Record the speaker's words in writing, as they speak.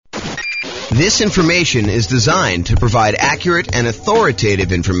This information is designed to provide accurate and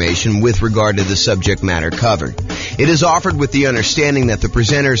authoritative information with regard to the subject matter covered. It is offered with the understanding that the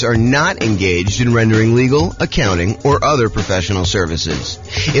presenters are not engaged in rendering legal, accounting, or other professional services.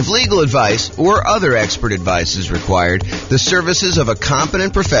 If legal advice or other expert advice is required, the services of a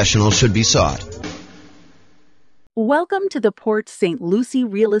competent professional should be sought. Welcome to the Port St. Lucie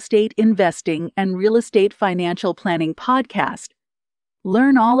Real Estate Investing and Real Estate Financial Planning Podcast.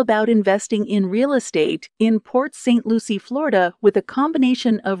 Learn all about investing in real estate in Port St. Lucie, Florida, with a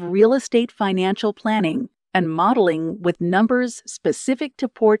combination of real estate financial planning and modeling with numbers specific to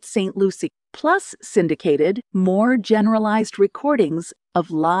Port St. Lucie, plus syndicated, more generalized recordings of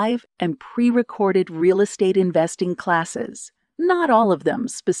live and pre-recorded real estate investing classes, not all of them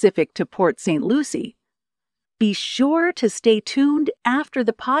specific to Port St. Lucie. Be sure to stay tuned after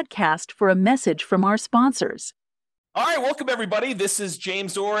the podcast for a message from our sponsors. All right, welcome everybody. This is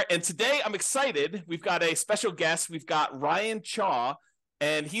James Orr, and today I'm excited. We've got a special guest. We've got Ryan Chaw,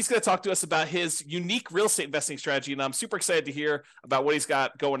 and he's going to talk to us about his unique real estate investing strategy, and I'm super excited to hear about what he's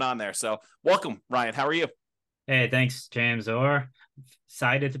got going on there. So welcome, Ryan. How are you? Hey, thanks, James Orr.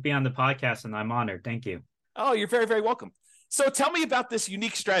 Excited to be on the podcast, and I'm honored. Thank you. Oh, you're very, very welcome. So tell me about this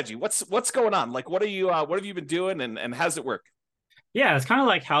unique strategy. What's going on? Like, what have you been doing, and how does it work? Yeah, it's kind of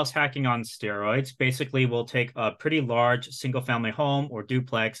like house hacking on steroids. Basically, we'll take a pretty large single-family home or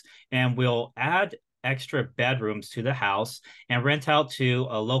duplex, and we'll add extra bedrooms to the house and rent out to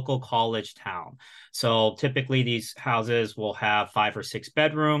a local college town. So typically, these houses will have 5 or 6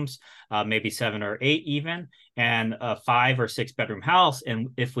 bedrooms, maybe 7 or 8 even, and a 5 or 6 bedroom house.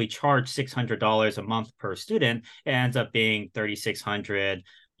 And if we charge $600 a month per student, it ends up being $3,600.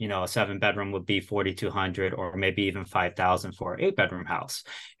 A 7-bedroom would be $4,200, or maybe even $5,000 for an 8-bedroom house.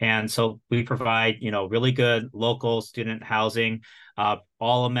 And so we provide, really good local student housing,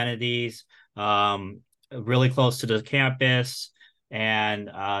 all amenities, really close to the campus.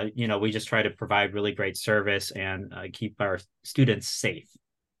 And, we just try to provide really great service and keep our students safe.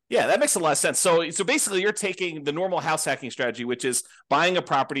 Yeah, that makes a lot of sense. So basically you're taking the normal house hacking strategy, which is buying a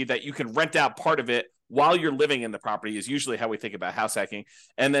property that you can rent out part of it while you're living in the property, is usually how we think about house hacking.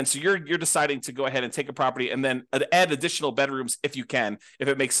 And then so you're deciding to go ahead and take a property and then add additional bedrooms if you can, if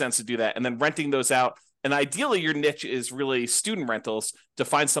it makes sense to do that, and then renting those out. And ideally your niche is really student rentals, to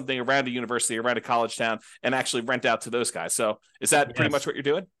find something around a university, around a college town, and actually rent out to those guys. So is that pretty much what you're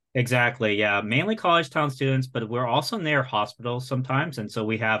doing? Exactly. Yeah. Mainly college town students, but we're also near hospitals sometimes. And so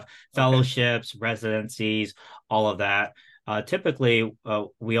we have fellowships, residencies, all of that. Typically,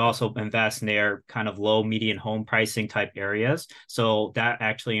 we also invest near kind of low median home pricing type areas. So that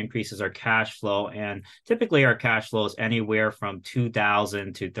actually increases our cash flow. And typically our cash flow is anywhere from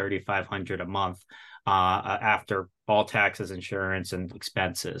 $2,000 to $3,500 a month after all taxes, insurance, and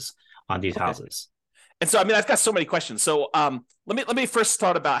expenses on these houses. And so, I've got so many questions. So let me first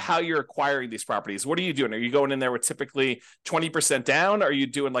start about how you're acquiring these properties. What are you doing? Are you going in there with typically 20% down? Are you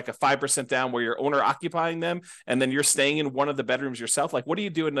doing like a 5% down where you're owner occupying them, and then you're staying in one of the bedrooms yourself? Like, what are you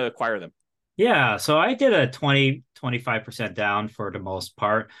doing to acquire them? Yeah, so I did a 25% down for the most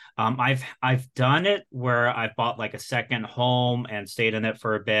part. I've done it where I bought like a second home and stayed in it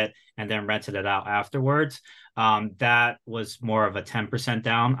for a bit and then rented it out afterwards. That was more of a 10%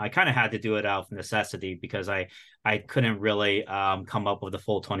 down. I kind of had to do it out of necessity because I couldn't really come up with the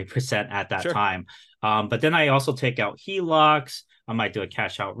full 20% at that time. But then I also take out HELOCs. I might do a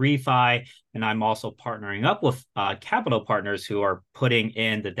cash out refi, and I'm also partnering up with capital partners who are putting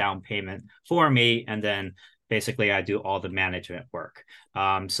in the down payment for me, and then basically I do all the management work.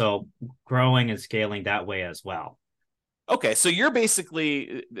 So growing and scaling that way as well. Okay, so you're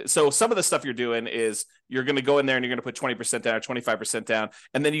basically, so some of the stuff you're doing is you're going to go in there and you're going to put 20% down or 25% down,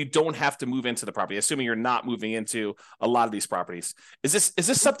 and then you don't have to move into the property, assuming you're not moving into a lot of these properties. Is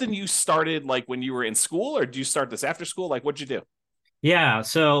this something you started like when you were in school, or do you start this after school? Like, what'd you do? Yeah,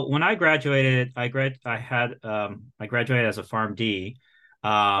 so when I graduated, I graduated as a PharmD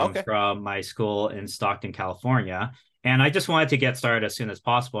from my school in Stockton, California. And I just wanted to get started as soon as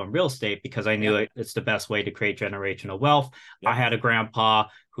possible in real estate because I knew it's the best way to create generational wealth. I had a grandpa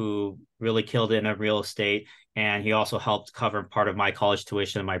who really killed it in real estate, and he also helped cover part of my college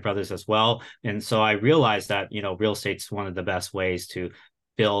tuition and my brother's as well. And so I realized that, real estate's one of the best ways to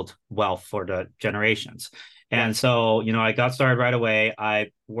build wealth for the generations. And so, I got started right away. I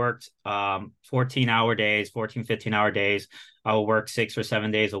worked 15-hour days. I would work 6 or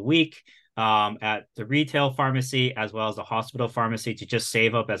 7 days a week. at the retail pharmacy as well as the hospital pharmacy to just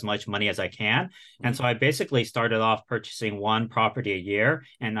save up as much money as I can. And so I basically started off purchasing one property a year,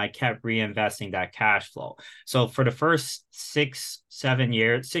 and I kept reinvesting that cash flow. So for the first 6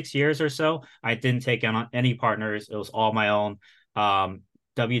 years or so, I didn't take on any partners. It was all my own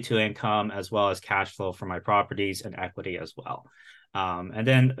W-2 income as well as cash flow for my properties and equity as well. And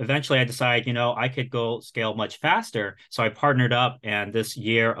then eventually I decided, I could go scale much faster. So I partnered up, and this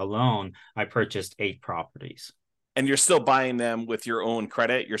year alone, I purchased 8 properties. And you're still buying them with your own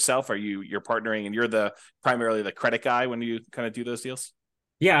credit yourself? You're partnering and you're primarily the credit guy when you kind of do those deals?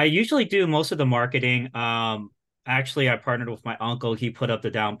 Yeah, I usually do most of the marketing. Actually, I partnered with my uncle. He put up the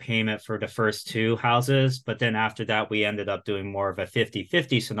down payment for the first 2 houses. But then after that, we ended up doing more of a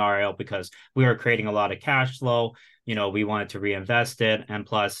 50-50 scenario because we were creating a lot of cash flow. We wanted to reinvest it. And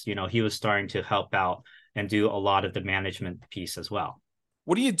plus, he was starting to help out and do a lot of the management piece as well.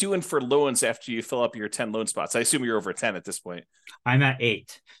 What are you doing for loans after you fill up your 10 loan spots? I assume you're over 10 at this point. I'm at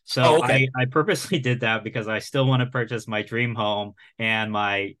 8. So okay. I purposely did that because I still want to purchase my dream home and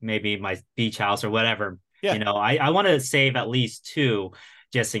maybe my beach house or whatever. Yeah. I want to save at least 2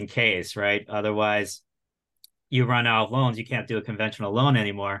 just in case, right? Otherwise, you run out of loans. You can't do a conventional loan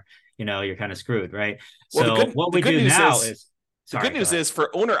anymore. You're kind of screwed, right? Well, so what we do now is the good news is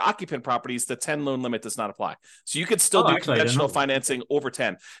for owner-occupant properties, the 10 loan limit does not apply. So you could still do conventional financing over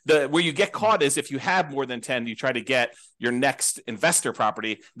 10. Where you get caught is if you have more than 10, you try to get your next investor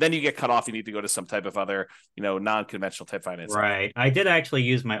property, then you get cut off. You need to go to some type of other, non-conventional type financing. Right. I did actually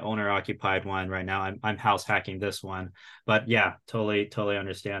use my owner-occupied one right now. I'm house hacking this one. But yeah, totally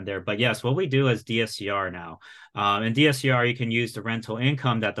understand there. But yes, what we do is DSCR now. In DSCR, you can use the rental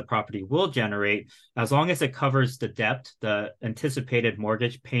income that the property will generate as long as it covers the debt, the anticipated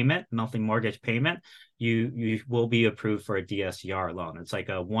mortgage payment, monthly mortgage payment. You will be approved for a DSCR loan. It's like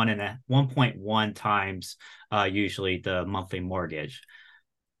a 1.1 times usually the monthly mortgage.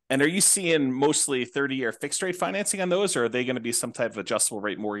 And are you seeing mostly 30-year fixed rate financing on those, or are they going to be some type of adjustable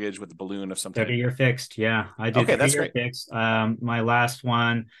rate mortgage with a balloon of some type? 30-year fixed, yeah. I do 30-year fixed. My last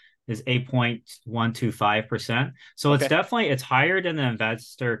one is 8.125%. So it's it's higher than the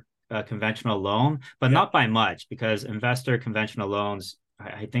investor conventional loan, but not by much, because investor conventional loans,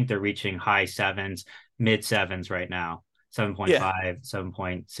 I think they're reaching high 7s, mid 7s right now, 7.5,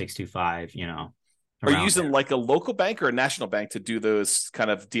 7.625, Are you using there, like a local bank or a national bank to do those kind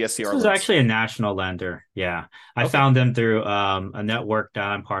of DSCR loans? This is actually a national lender. Yeah. I found them through a network that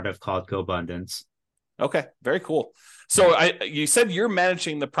I'm part of called GoBundance. Okay. Very cool. So you said you're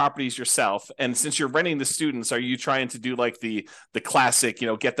managing the properties yourself. And since you're renting the students, are you trying to do like the classic,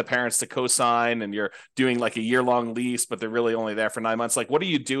 get the parents to co-sign, and you're doing like a year-long lease, but they're really only there for 9 months? Like, what are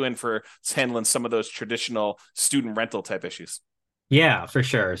you doing for handling some of those traditional student rental type issues? Yeah, for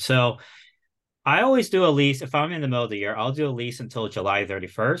sure. So I always do a lease. If I'm in the middle of the year, I'll do a lease until July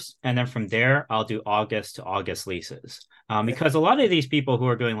 31st. And then from there, I'll do August to August leases. Because a lot of these people who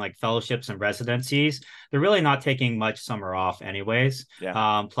are doing like fellowships and residencies, they're really not taking much summer off anyways.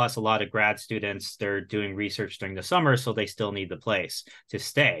 Yeah. Plus a lot of grad students, they're doing research during the summer, so they still need the place to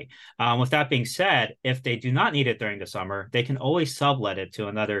stay. With that being said, if they do not need it during the summer, they can always sublet it to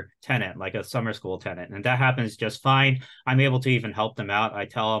another tenant, like a summer school tenant. And that happens just fine. I'm able to even help them out. I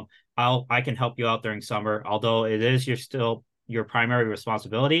tell them, I can help you out during summer, although it is your primary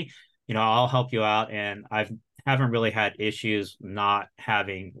responsibility. I'll help you out, and haven't really had issues not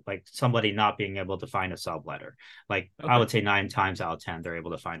having like somebody not being able to find a subletter. Like I would say 9 times out of 10, they're able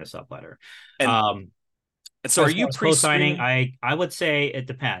to find a subletter. And so are you co-signing? I would say it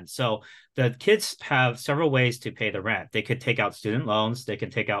depends. So the kids have several ways to pay the rent. They could take out student loans. They can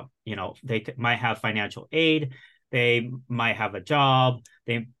take out, might have financial aid. They might have a job.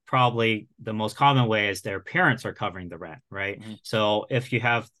 The most common way is their parents are covering the rent, right? Mm-hmm. So if you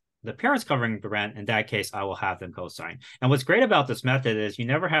have the parents covering the rent, in that case, I will have them co-sign. And what's great about this method is you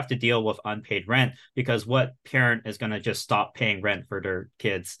never have to deal with unpaid rent, because what parent is going to just stop paying rent for their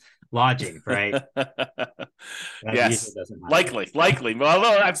kids' lodging, right? Yes, likely.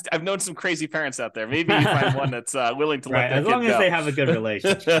 Well, I've known some crazy parents out there. Maybe you find one that's willing to let their as long as they have a good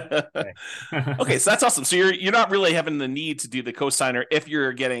relationship. Okay, so that's awesome. So you're not really having the need to do the co-signer if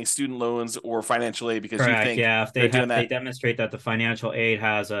you're getting student loans or financial aid, because you think if they demonstrate that the financial aid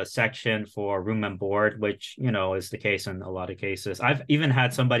has a section for room and board, which is the case in a lot of cases. I've even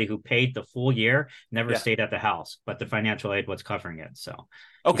had somebody who paid the full year, never stayed at the house, but the financial aid was covering it. So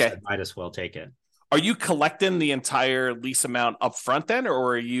said, might as well take it. Are you collecting the entire lease amount up front then,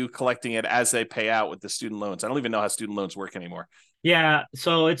 or are you collecting it as they pay out with the student loans? I don't even know how student loans work anymore. Yeah,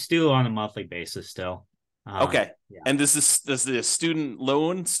 so it's due on a monthly basis still. Okay. Yeah. And does the student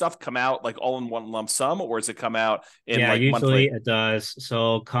loan stuff come out like all in one lump sum, or does it come out in Yeah, like usually monthly? it does.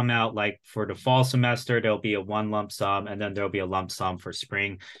 So come out like for the fall semester, there'll be a one lump sum, and then there'll be a lump sum for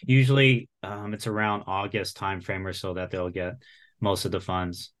spring. Usually, it's around August timeframe or so that they'll get most of the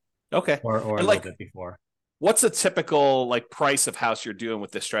funds, Okay. or a And little like, bit before. what's a typical like price of house you're doing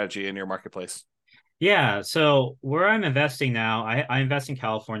with this strategy in your marketplace? Yeah, so where I'm investing now, I invest in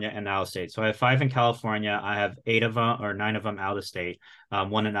California and out of state. So I have five in California. I have eight of them or nine of them out of state,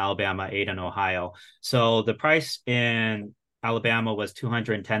 one in Alabama, eight in Ohio. So the price in Alabama was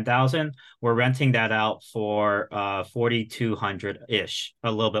 210,000. We're renting that out for 4,200 ish,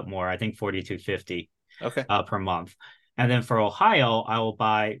 a little bit more. I think 4,250 Okay. per month. And then for Ohio, I will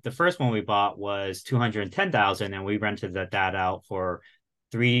buy the first one we bought was 210,000, and we rented that out for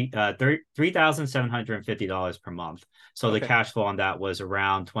 $3,750 per month. So the Okay. cash flow on that was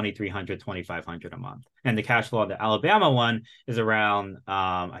around 2,300, 2,500 a month. And the cash flow on the Alabama one is around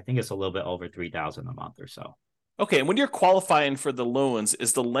I think it's a little bit over 3,000 a month or so. Okay. And when you're qualifying for the loans,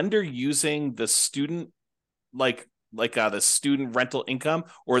 is the lender using the student like the student rental income,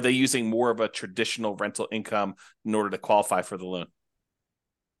 or are they using more of a traditional rental income in order to qualify for the loan?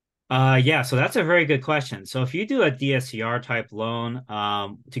 Yeah, so that's a very good question. So if you do a DSCR type loan,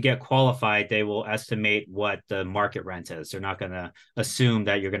 to get qualified, they will estimate what the market rent is. They're not going to assume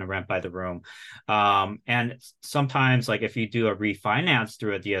that you're going to rent by the room. And sometimes, like if you do a refinance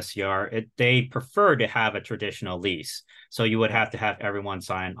through a DSCR, they prefer to have a traditional lease. So you would have to have everyone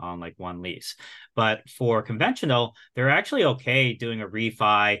sign on like one lease. But for conventional, they're actually okay doing a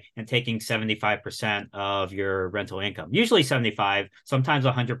refi and taking 75% of your rental income. Usually 75, sometimes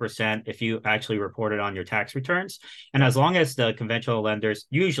 100% if you actually report it on your tax returns. And as long as the conventional lenders,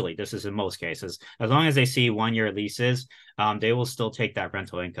 usually this is in most cases, as long as they see 1 year leases, they will still take that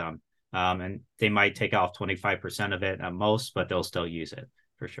rental income. And they might take off 25% of it at most, but they'll still use it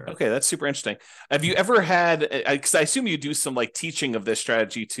for sure. Okay, that's super interesting. Have you ever had, because I assume you do some like teaching of this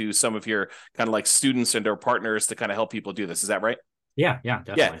strategy to some of your kind of like students and or partners to kind of help people do this. Is that right? Yeah, Yeah.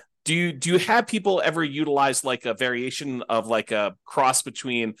 definitely. Do you have people ever utilize like a variation of like a cross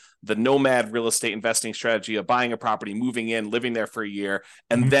between the nomad real estate investing strategy of buying a property, moving in, living there for a year,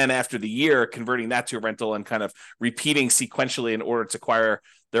 and Mhm. then after the year converting that to a rental and kind of repeating sequentially in order to acquire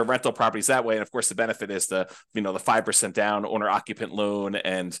their rental properties that way? And of course, the benefit is the 5% down owner occupant loan,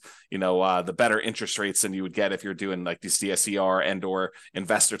 and the better interest rates than you would get if you're doing like these DSCR and or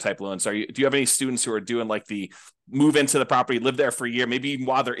investor type loans. Do you have any students who are doing like the move into the property, live there for a year, maybe even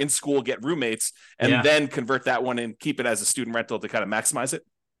while they're in school, get roommates, and Yeah. then convert that one and keep it as a student rental to kind of maximize it?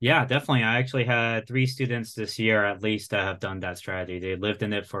 Yeah, definitely. I actually had three students this year at least that have done that strategy. They lived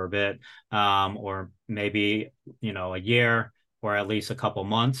in it for a bit, or maybe, a year or at least a couple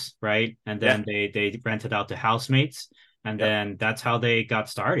months, right? And Yeah. then they rented out to housemates, and Yep. then that's how they got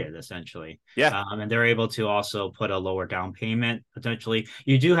started essentially. Yeah. And they're able to also put a lower down payment potentially.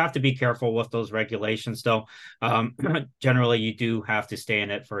 You do have to be careful with those regulations, though. Um, Generally, you do have to stay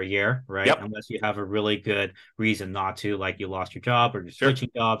in it for a year, right? Yep. Unless you have a really good reason not to, like you lost your job or you're Sure. switching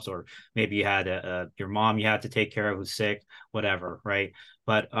jobs, or maybe you had your mom you had to take care of who's sick, whatever, right?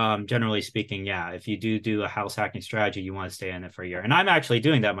 But generally speaking, yeah, if you do a house hacking strategy, you want to stay in it for a year. And I'm actually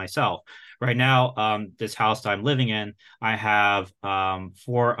doing that myself right now. This house that I'm living in, I have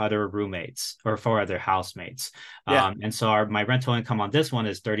four other roommates or four other housemates, Yeah. and so my rental income on this one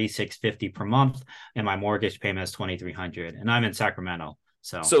is 3,650 per month, and my mortgage payment is 2,300, and I'm in Sacramento.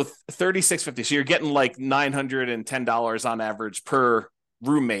 So So 3650. So you're getting like $910 on average per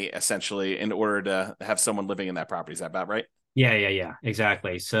roommate, essentially, in order to have someone living in that property. Is that about right? yeah,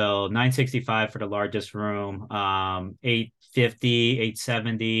 exactly. So 965 for the largest room, 850,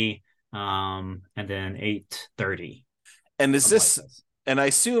 870, and then 830, And is something like this, this. and I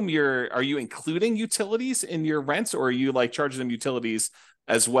assume are you including utilities in your rents, or are you like charging them utilities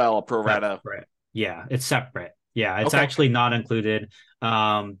as well, pro rata? Separate. Yeah, it's separate. Yeah, it's Okay. actually not included.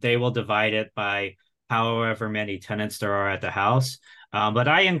 They will divide it by however many tenants there are at the house. But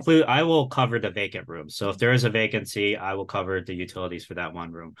I will cover the vacant rooms. So if there is a vacancy, I will cover the utilities for that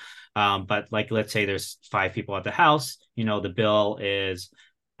one room. But like, let's say there's five people at the house, the bill is,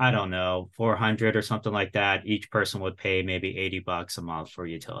 I don't know, 400 or something like that. Each person would pay maybe $80 a month for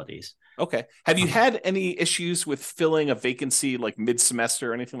utilities. Okay. Have you Um, had any issues with filling a vacancy like mid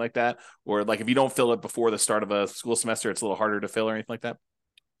semester or anything like that? Or like if you don't fill it before the start of a school semester, it's a little harder to fill or anything like that?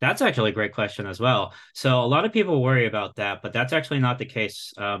 That's actually a great question as well. So a lot of people worry about that, but that's actually not the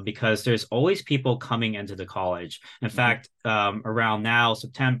case, because there's always people coming into the college. In Mm-hmm. fact, around now,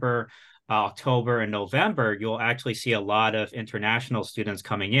 September, October and November, you'll actually see a lot of international students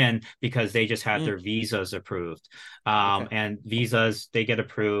coming in because they just had Mm, their visas approved. okay. And visas, they get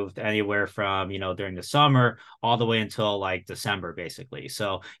approved anywhere from, during the summer all the way until like December, basically.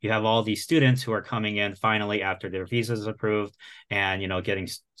 So you have all these students who are coming in finally after their visas approved and, getting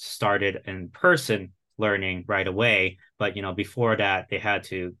started in person learning right away. But before that, they had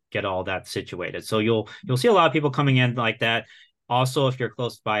to get all that situated. So you'll see a lot of people coming in like that. Also, if you're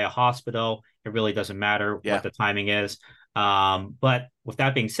close by a hospital, it really doesn't matter what Yeah. the timing is. But with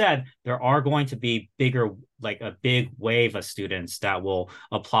that being said, there are going to be like a big wave of students that will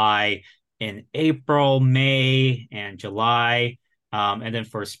apply in April, May, and July. And then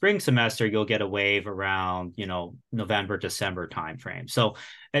for spring semester, you'll get a wave around, November, December timeframe. So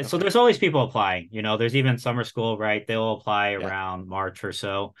Okay. there's always people applying. There's even summer school, right? They'll apply Yeah. around March or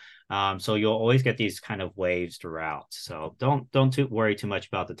so. So you'll always get these kind of waves throughout. So don't worry too much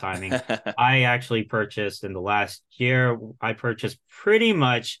about the timing. I actually purchased in the last year, I purchased pretty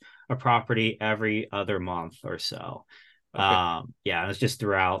much a property every other month or so. Okay. Yeah, it's just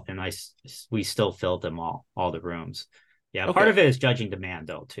throughout, and we still filled them all the rooms. Yeah, part Okay. of it is judging demand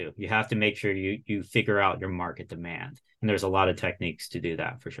though too. You have to make sure you figure out your market demand, and there's a lot of techniques to do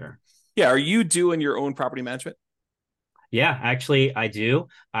that for sure. Yeah. Are you doing your own property management? Yeah, actually, I do.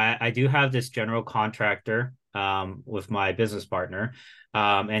 I do have this general contractor with my business partner,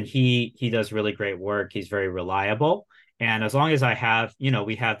 and he does really great work. He's very reliable, and as long as I have,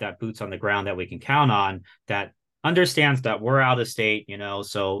 we have that boots on the ground that we can count on, that understands that we're out of state,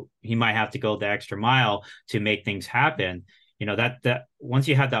 so he might have to go the extra mile to make things happen. That once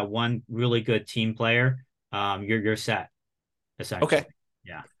you have that one really good team player, you're set essentially. Okay.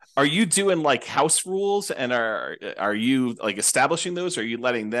 Yeah. Are you doing like house rules, and are you like establishing those? Or are you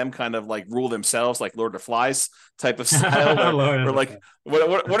letting them kind of like rule themselves, like Lord of the Flies type of style, or Lord or of the like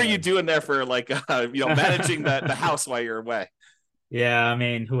what are you doing there for like managing the house while you're away? Yeah, I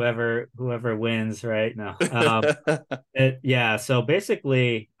mean, whoever wins, right? No. Yeah, so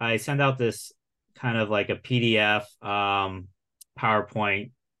basically I send out this kind of like a PDF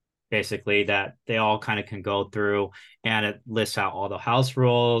PowerPoint basically that they all kind of can go through, and it lists out all the house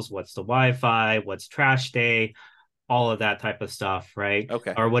rules, what's the Wi-Fi, what's trash day, all of that type of stuff, right?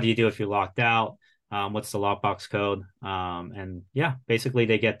 Okay. Or what do you do if you're locked out? What's the lockbox code? And yeah, basically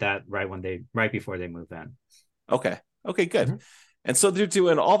they get that right before they move in. Okay. Okay, good. Mhm. And so they're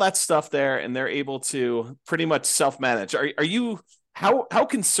doing all that stuff there, and they're able to pretty much self-manage. Are you how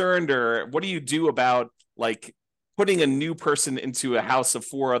concerned, or what do you do about like putting a new person into a house of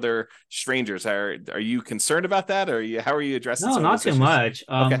four other strangers? Are you concerned about that, or how are you addressing No, some of not those too issues? much.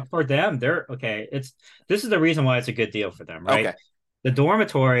 Okay. For them, they're okay. This is the reason why it's a good deal for them, right? Okay. The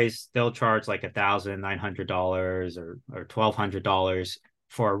dormitories, they'll charge like $1,900 or $1,200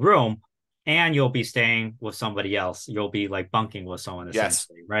 for a room, and you'll be staying with somebody else. You'll be like bunking with someone Yes.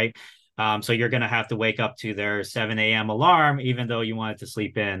 essentially, right? So you're gonna have to wake up to their 7 a.m. alarm, even though you wanted to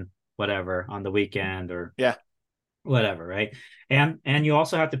sleep in whatever on the weekend or Yeah. whatever, right? And you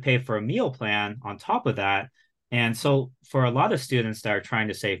also have to pay for a meal plan on top of that. And so for a lot of students that are trying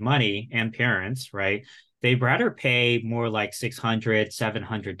to save money and parents, right, they'd rather pay more like $600,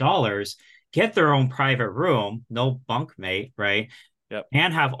 $700, get their own private room, no bunkmate, right? Yep.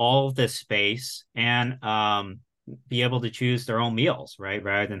 And have all of this space and be able to choose their own meals, right?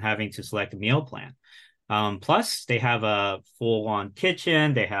 Rather than having to select a meal plan. Plus, they have a full-on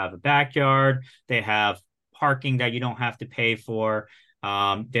kitchen, they have a backyard, they have parking that you don't have to pay for.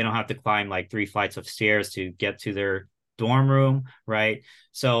 They don't have to climb like 3 flights of stairs to get to their dorm room, right?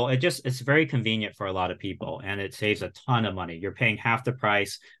 So it's very convenient for a lot of people, and it saves a ton of money. You're paying half the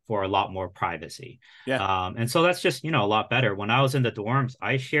price for a lot more privacy. Yeah. And so that's just, a lot better. When I was in the dorms,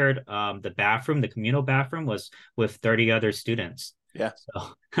 I shared the communal bathroom was with 30 other students. Yeah.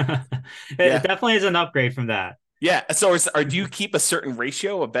 So it Yeah. definitely is an upgrade from that. Yeah. So do you keep a certain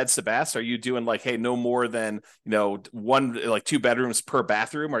ratio of beds to baths? Are you doing like, hey, no more than, one, like two bedrooms per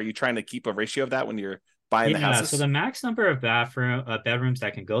bathroom? Are you trying to keep a ratio of that when you're buying the Yeah, so houses? the max number of bedrooms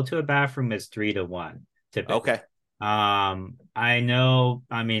that can go to a bathroom is 3 to 1, typically. Okay. I know,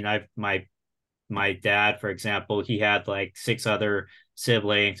 I mean, my dad, for example, he had like 5 other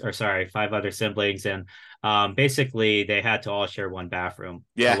siblings, and basically they had to all share one bathroom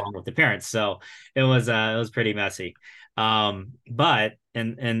Yeah. along with the parents. So it was pretty messy. But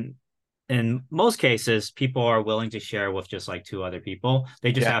in most cases, people are willing to share with just like two other people.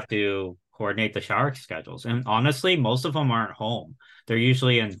 They just Yeah. have to coordinate the shower schedules. And honestly, most of them aren't home. They're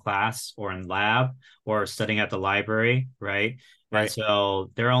usually in class or in lab or studying at the library, right? And Right. so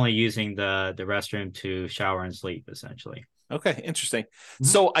they're only using the restroom to shower and sleep, essentially. Okay, interesting. Mhm.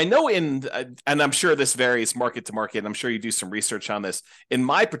 So I know and I'm sure this varies market to market. And I'm sure you do some research on this. In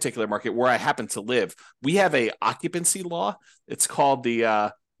my particular market where I happen to live, we have a occupancy law. It's called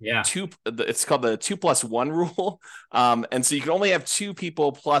Yeah. it's called the 2+1 rule. And so you can only have two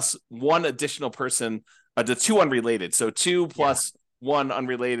people plus one additional person, the two unrelated. So two Yeah. plus one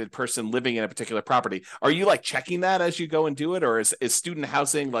unrelated person living in a particular property. Are you like checking that as you go and do it, or is student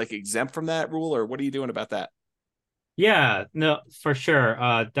housing like exempt from that rule, or what are you doing about that? Yeah, no, for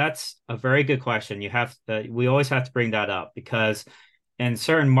sure. That's a very good question. We always have to bring that up because in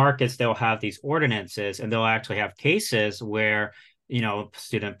certain markets they'll have these ordinances and they'll actually have cases where,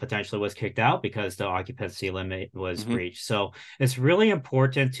 student potentially was kicked out because the occupancy limit was Mm-hmm. breached. So it's really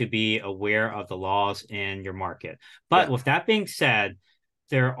important to be aware of the laws in your market. But Yeah. with that being said,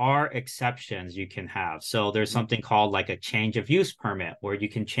 there are exceptions you can have. So there's Mm-hmm. something called like a change of use permit, where you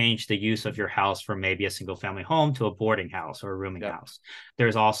can change the use of your house from maybe a single family home to a boarding house or a rooming Yeah. house.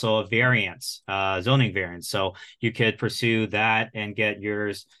 There's also a variance, zoning variance. So you could pursue that and get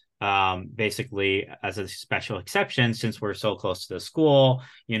yours basically as a special exception since we're so close to the school,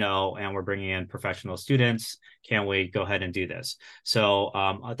 and we're bringing in professional students. Can we go ahead and do this? So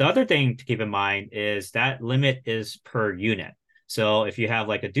the other thing to keep in mind is that limit is per unit. So if you have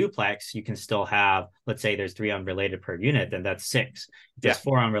like a duplex, you can still have, let's say there's 3 unrelated per unit, then that's 6. If there's Yeah.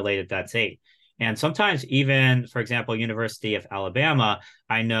 4 unrelated, that's 8. And sometimes even, for example, University of Alabama,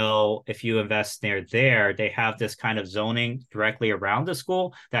 I know if you invest near there, they have this kind of zoning directly around the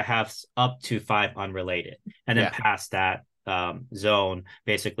school that has up to 5 unrelated. And then Yeah. past that zone,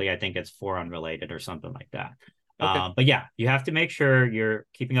 basically, I think it's 4 unrelated or something like that. Okay. But yeah, you have to make sure you're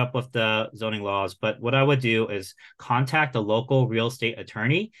keeping up with the zoning laws. But what I would do is contact a local real estate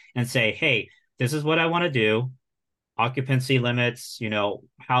attorney and say, hey, this is what I want to do. Occupancy limits,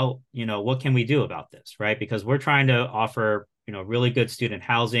 what can we do about this? Right. Because we're trying to offer, really good student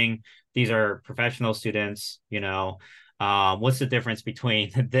housing. These are professional students, what's the difference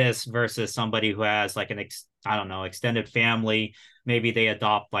between this versus somebody who has like I don't know, extended family? Maybe they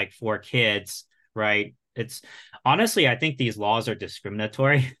adopt like 4 kids, right? It's honestly, I think these laws are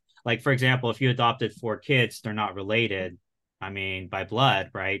discriminatory. Like, for example, if you adopted 4 kids, they're not related. I mean, by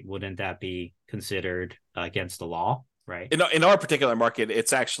blood, right? Wouldn't that be considered against the law, right? In our particular market,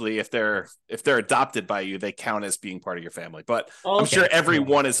 it's actually if they're adopted by you, they count as being part of your family. But Oh, I'm sure okay. every Yeah.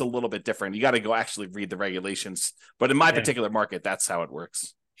 one is a little bit different. You got to go actually read the regulations. But in my Yeah. particular market, that's how it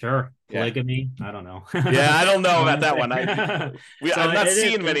works. Sure. Yeah. Polygamy. I don't know. Yeah, I don't know You about wanna that say? one. So I'm not it is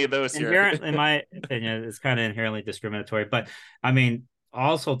seeing many of those here. inherent, in my opinion, it's kind of inherently discriminatory. But I mean,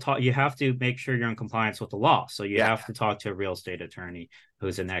 also you have to make sure you're in compliance with the law. So you Yeah. have to talk to a real estate attorney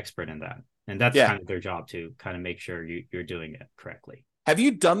who's an expert in that. And that's Yeah. kind of their job to kind of make sure you're doing it correctly. Have you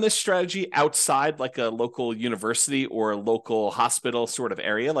done this strategy outside like a local university or a local hospital sort of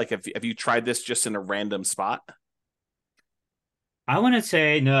area? Like have you tried this just in a random spot? I wouldn't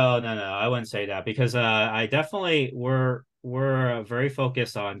say no, no, no. I wouldn't say that because I definitely we're very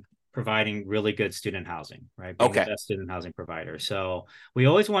focused on providing really good student housing, right? Being the Okay. best student housing provider. So we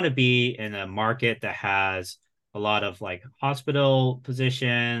always want to be in a market that has a lot of like hospital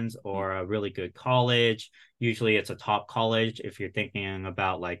positions or a really good college. Usually it's a top college if you're thinking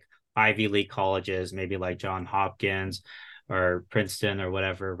about like Ivy League colleges, maybe like John Hopkins or Princeton or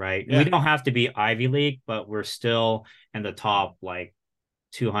whatever, right? We Yeah. don't have to be Ivy League, but we're still in the top like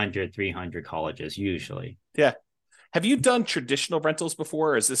 200, 300 colleges usually. Yeah. Have you done traditional rentals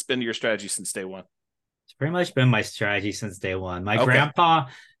before, or has this been your strategy since day one? It's pretty much been my strategy since day one. My Okay. grandpa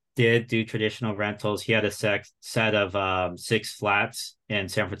did do traditional rentals. He had a set of 6 flats in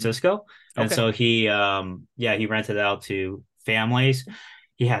San Francisco. And Okay. so he rented it out to families.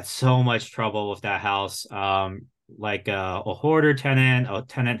 He had so much trouble with that house. Like a hoarder tenant, a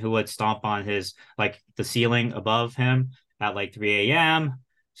tenant who would stomp on his like the ceiling above him at like 3 a.m.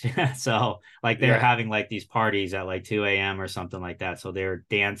 So like they're Yeah. having like these parties at like 2 a.m. or something like that. So they're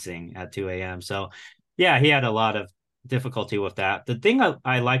dancing at 2 a.m. So yeah, he had a lot of difficulty with that. The thing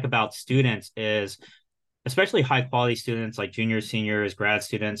I like about students is especially high quality students like juniors, seniors, grad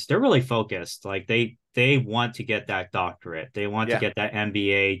students, they're really focused. Like they want to get that doctorate. They want to Yeah. get that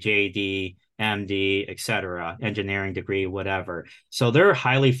MBA, JD, MD, etc., engineering degree, whatever. So they're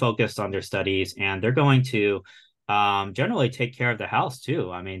highly focused on their studies and they're going to generally take care of the house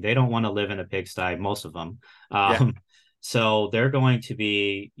too. I mean, they don't want to live in a pigsty, most of them. Yeah. So they're going to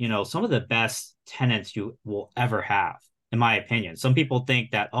be, some of the best tenants you will ever have, in my opinion. Some people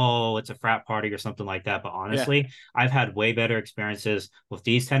think that, oh, it's a frat party or something like that. But Yeah. honestly, I've had way better experiences with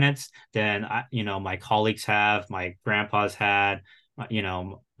these tenants than my colleagues have, my grandpa's had,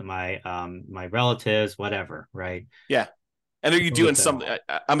 my relatives, whatever, right? Yeah. And are you to go doing with it some?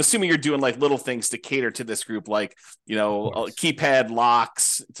 all. I'm assuming you're doing like little things to cater to this group, like Of course. keypad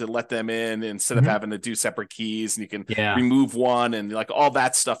locks to let them in instead of Mhm. having to do separate keys, and you can Yeah. remove one, and like all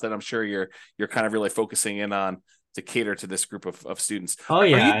that stuff that I'm sure you're kind of really focusing in on to cater to this group of students. Oh Are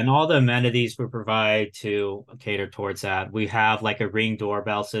yeah, you and all the amenities we provide to cater towards that. We have like a Ring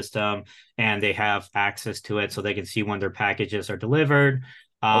doorbell system, and they have access to it so they can see when their packages are delivered.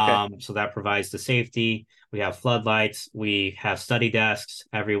 okay? So that provides the safety. We have floodlights. We have study desks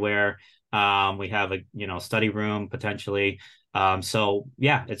everywhere. We have a study room potentially. So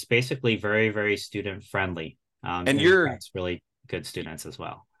yeah, it's basically very, very student friendly, And and attracts really good students as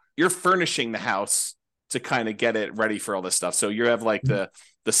well. you're furnishing the house to kind of get it ready for all this stuff. So you have like the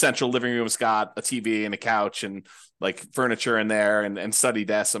central living room's got a TV and a couch and like furniture in there and study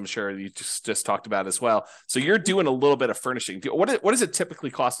desks. I'm sure you just talked about as well. So you're doing a little bit of furnishing. What does it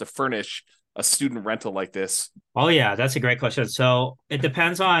typically cost to furnish a student rental like this? Oh yeah, that's a great question. So it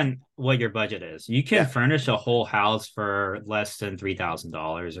depends on what your budget is. You can Yeah. furnish a whole house for less than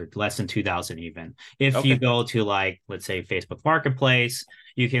 $3,000 or less than 2,000 even. If you Okay. go to like, let's say Facebook Marketplace,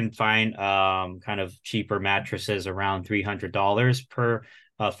 you can find kind of cheaper mattresses around $300 per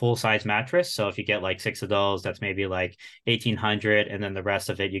full size mattress. So if you get like six of those, that's maybe like 1,800, and then the rest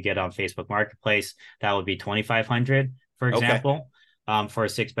of it you get on Facebook Marketplace, that would be 2,500, for Okay. example, for a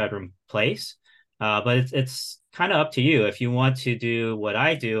six-bedroom place. But it's kind of up to you if you want to do what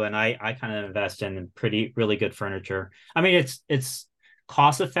I do, and I kind of invest in really good furniture. I mean, it's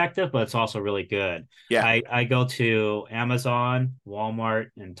cost effective, but it's also really good. Yeah. I go to Amazon, Walmart,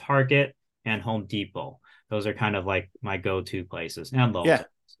 and Target and Home Depot. Those are kind of like my go-to places, and Lowe's Yeah.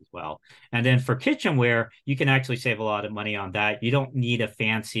 as well. And then for kitchenware, you can actually save a lot of money on that. You don't need a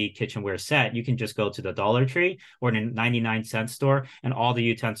fancy kitchenware set. You can just go to the Dollar Tree or the 99-cent store, and all the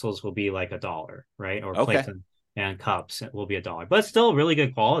utensils will be like $1, right? Or plates Okay. and cups will be $1, but it's still really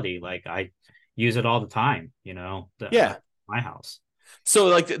good quality. Like I use it all the time, Yeah. my house. So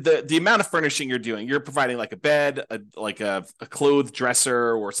like the amount of furnishing you're doing, you're providing like a bed, a clothes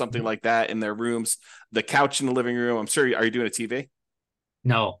dresser or something like that in their rooms, the couch in the living room. I'm sure. Are you doing a TV?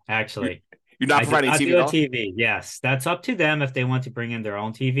 No, You're, actually, you're not I do providing not TV at do a all? TV. Yes, that's up to them if they want to bring in their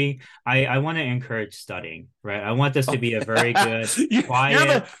own TV. I want to encourage studying, right? I want this to Oh. be a very good, You're quiet,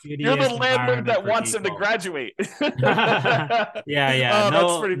 the studious landlord environment that for wants them to people. graduate. Yeah. Oh, that's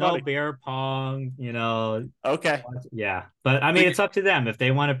No, pretty no funny. bear pong, Okay. Yeah. But I So mean, it's up to them. If they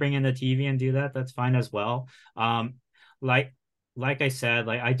want to bring in the TV and do that, that's fine as well. Like like I said,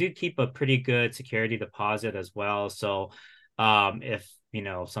 like I do keep a pretty good security deposit as well. So if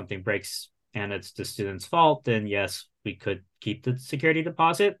something breaks and it's the student's fault, then yes, we could keep the security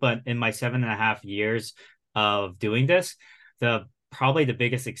deposit. But in my 7.5 years of doing this, the probably the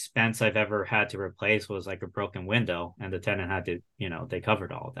biggest expense I've ever had to replace was like a broken window, and the tenant had to, they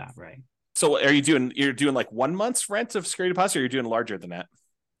covered all of that, right? so you're doing like 1 month's rent of security deposit, or you're doing larger than that?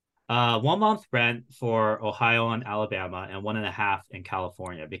 1 month rent for Ohio and Alabama, and 1.5 in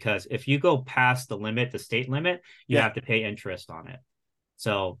California. Because if you go past the limit, the state limit, you Yeah. have to pay interest on it.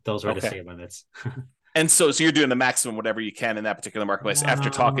 So those are the Okay. state limits. And so you're doing the maximum whatever you can in that particular marketplace after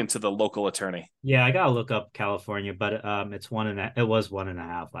Uh, talking to the local attorney. yeah, I gotta look up California, but it was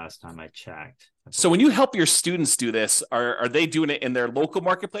 1.5 last time I checked, I So when believe. you help your students do this, are they doing it in their local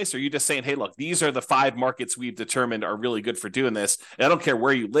marketplace? Or are you just saying, hey, look, these are the 5 markets we've determined are really good for doing this. And I don't care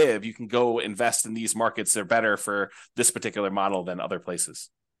where you live, you can go invest in these markets. They're better for this particular model than other places.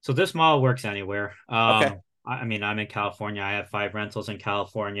 So this model works anywhere. Okay. I mean, I'm in California. I have 5 rentals in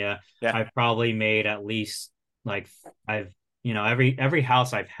California. Yeah. I've probably made at least like I've every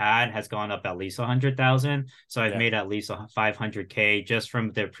house I've had has gone up at least 100,000. So I've Yeah. made at least 500K just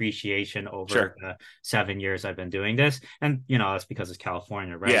from the appreciation over Sure. the 7 years I've been doing this. And that's because it's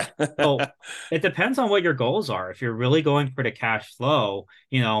California, right? Yeah. So it depends on what your goals are. If you're really going for the cash flow,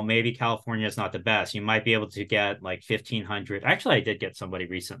 maybe California is not the best. You might be able to get like 1,500. Actually, I did get somebody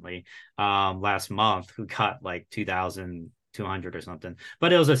recently, last month, who got like 2,200 or something,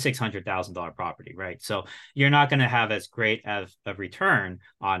 but it was a $600,000 property, right? So you're not going to have as great of a return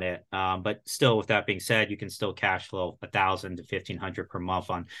on it, but still, with that being said, you can still cash flow 1,000 to 1,500 per month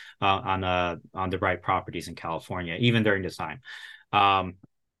on the right properties in California, even during this time.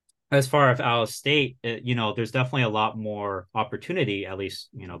 As far as out of state, there's definitely a lot more opportunity, at least,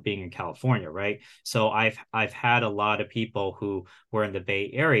 being in California, right? So I've had a lot of people who were in the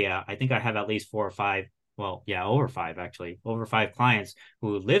Bay Area. I think I have at least 4 or 5, well, yeah, over 5 actually, over 5 clients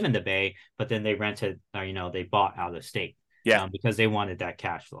who live in the Bay, but then they rented, they bought out of state. Yeah. Because they wanted that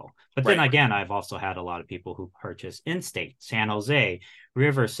cash flow. But then Right. again, I've also had a lot of people who purchase in state, San Jose,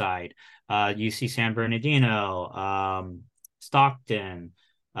 Riverside, UC San Bernardino, Stockton,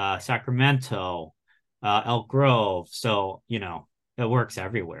 Sacramento, Elk Grove. So, it works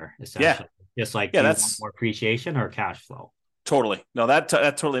everywhere, Yeah. essentially. Just like, Yeah, do you want that's more appreciation or cash flow? totally. No, that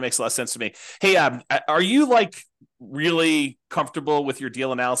totally makes a lot of sense to me. Hey, are you like really comfortable with your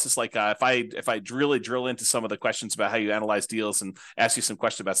deal analysis? Like, if I really drill into some of the questions about how you analyze deals and ask you some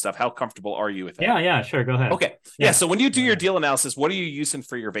questions about stuff, how comfortable are you with that? Yeah, yeah, sure. Go ahead. Okay. Yeah. Yeah. So when you do Go your ahead. deal analysis, what are you using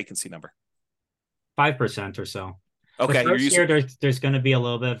for your vacancy number? 5% or so. The Okay, you're first using. year there's going to be a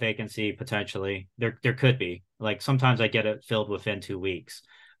little bit of vacancy potentially. There could be. Like sometimes I get it filled within 2 weeks,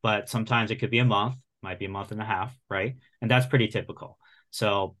 but sometimes it could be a month, might be a month and a half, right? And that's pretty typical.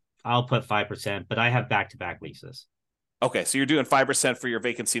 So I'll put 5%, but I have back-to-back leases. Okay, so you're doing 5% for your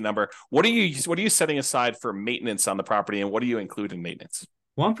vacancy number. What are you setting aside for maintenance on the property, and what do you include in maintenance?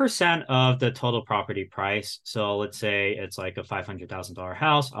 1% of the total property price. So let's say it's like a $500,000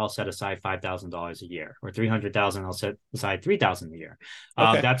 house. I'll set aside $5,000 a year, or 300,000. I'll set aside 3,000 a year.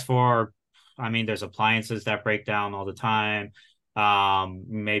 Okay. That's for, I mean, there's appliances that break down all the time.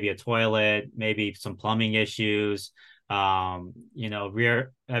 Maybe a toilet, maybe some plumbing issues. Every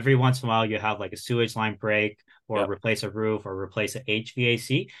once in a while you have like a sewage line break, or Yep. replace a roof, or replace a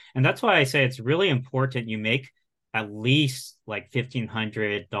HVAC. And that's why I say it's really important you make at least like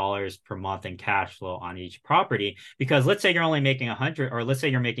 $1,500 per month in cash flow on each property. Because let's say you're only making 100, or let's say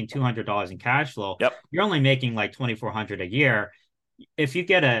you're making $200 in cash flow, Yep. you're only making like 2,400 a year. If you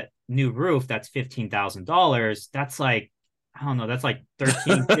get a new roof, that's $15,000. That's like, I don't know, that's like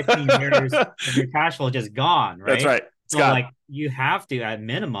 13, 15 years of your cash flow just gone, That's right? right. It's So gone. like you have to at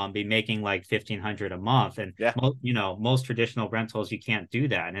minimum be making like 1,500 a month, and Yeah. most traditional rentals you can't do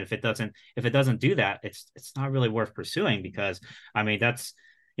that. And if it doesn't do that, it's not really worth pursuing, because I mean that's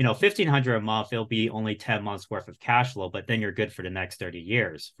 1,500 a month, it'll be only 10 months worth of cash flow, but then you're good for the next 30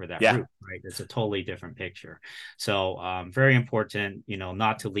 years for that Yeah. roof, right? It's a totally different picture. So very important,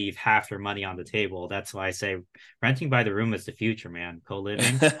 not to leave half your money on the table. That's why I say renting by the room is the future, man.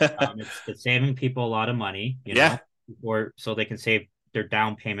 Co-living, it's saving people a lot of money, Yeah. or so they can save their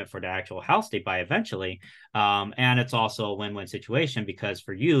down payment for the actual house they buy eventually. And it's also a win-win situation, because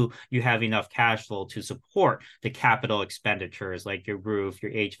for you have enough cash flow to support the capital expenditures like your roof,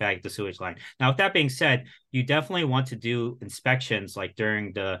 your HVAC, the sewage line. Now, with that being said, you definitely want to do inspections like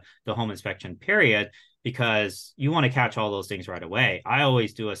during the home inspection period, because you want to catch all those things right away. I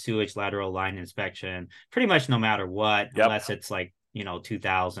always do a sewage lateral line inspection pretty much no matter what, Yep. unless it's like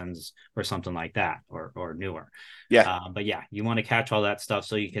 2000s or something like that, or newer. Yeah. But yeah, you want to catch all that stuff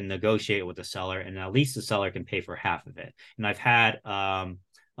so you can negotiate with the seller, and at least the seller can pay for half of it. And I've had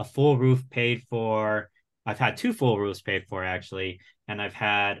a full roof paid for. I've had two full roofs paid for, actually, and I've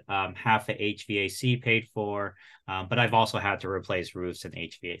had half the HVAC paid for. But I've also had to replace roofs and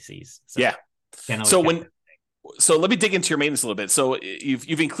HVACs. So Yeah. can't always So get when so let me dig into your maintenance a little bit. So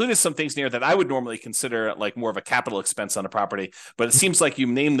you've included some things in here that I would normally consider like more of a capital expense on a property, but it seems like you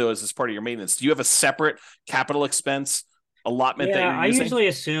named those as part of your maintenance. Do you have a separate capital expense allotment that Yeah, you're I using? usually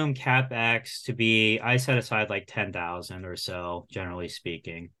assume CapEx to be, I set aside like 10,000 or so, generally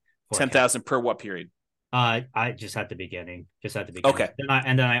speaking, for Ten cap. thousand per what period? I just at the beginning, just at the beginning. Okay.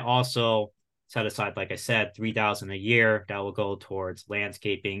 Then I also set aside, like I said, 3,000 a year that will go towards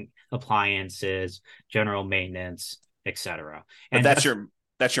landscaping, appliances, general maintenance, etc. But And that's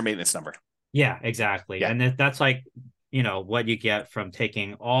your maintenance number. yeah, exactly. Yeah. And that's like, what you get from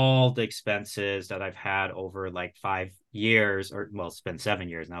taking all the expenses that I've had over like 5 years, or well, it's been 7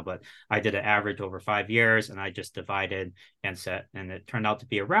 years now, but I did an average over 5 years, and I just divided and set, and it turned out to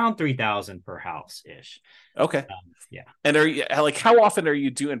be around 3,000 per house ish. Okay. Yeah. And are you like how often are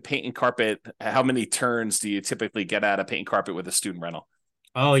you doing paint and carpet? How many turns do you typically get out of paint and carpet with a student rental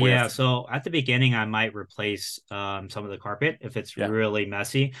Oh before you have yeah. to? So at the beginning, I might replace some of the carpet if it's Yeah. really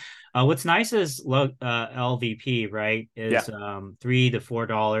messy. What's nice is LVP, right? Yeah. Is $3 to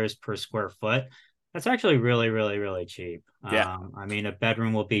 $4 per square foot. That's actually really, really, really cheap. Yeah. I mean, a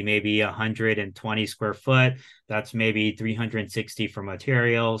bedroom will be maybe 120 square foot. That's maybe 360 for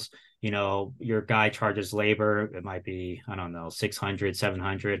materials. Your guy charges labor. It might be, I don't know, 600,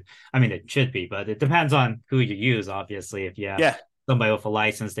 700. I mean, it should be, but it depends on who you use, obviously. If you have Yeah. somebody with a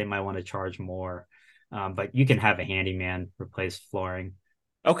license, they might want to charge more. But you can have a handyman replace flooring.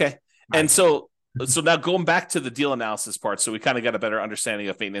 Okay. I And so now going back to the deal analysis part, so we kind of got a better understanding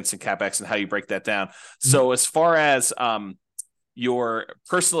of maintenance and capex and how you break that down. So as far as your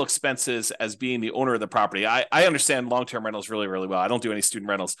personal expenses as being the owner of the property, I understand long-term rentals really, really well. I don't do any student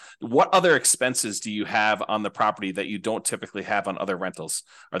rentals. What other expenses do you have on the property that you don't typically have on other rentals?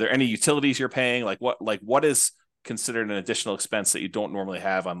 Are there any utilities you're paying? What is considered an additional expense that you don't normally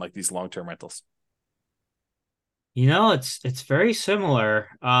have on like these long-term rentals? It's very similar.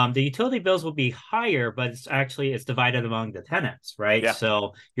 The utility bills will be higher, but it's divided among the tenants, right? Yeah.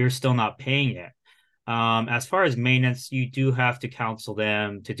 So you're still not paying it. As far as maintenance, you do have to counsel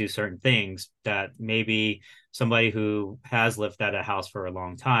them to do certain things that maybe somebody who has lived at a house for a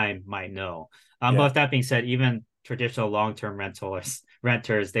long time might know. But Yeah. with that being said, even traditional long-term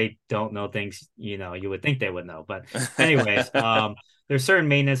renters, they don't know things, you would think they would know. But anyways, there's certain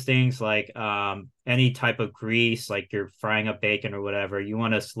maintenance things like any type of grease, like you're frying up bacon or whatever, you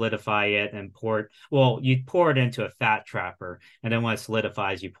want to solidify it and you pour it into a fat trapper, and then when it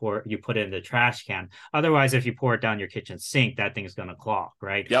solidifies, you put it in the trash can. Otherwise, if you pour it down your kitchen sink, that thing's gonna clog,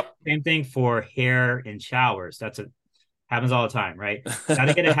 right? Yep. Same thing for hair in showers. Happens all the time, right? Got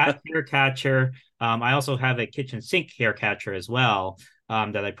to get a hair catcher. I also have a kitchen sink hair catcher as well,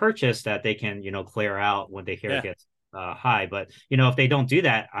 that I purchased that they can, clear out when the hair Yeah. gets high. But if they don't do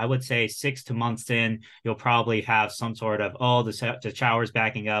that, I would say 6 months in, you'll probably have some sort of, the shower's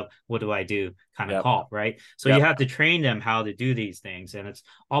backing up. What do I do? Kind of Yep. call, right? So you Yep. have to train them how to do these things, and it's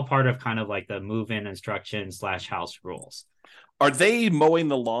all part of kind of like the move-in instruction / house rules. Are they mowing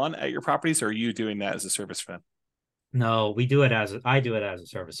the lawn at your properties, or are you doing that as a service for them? No, I do it as a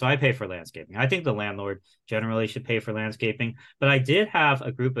service. So I pay for landscaping. I think the landlord generally should pay for landscaping, but I did have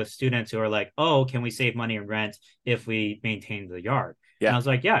a group of students who are like, "Oh, can we save money in rent if we maintain the yard?" And I Yeah. was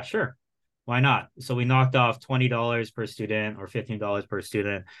like, "Yeah, sure. Why not?" So we knocked off $20 per student or $15 per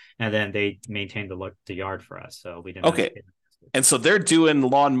student, and then they maintained the yard for us. So we didn't have to Okay. pay. And so they're doing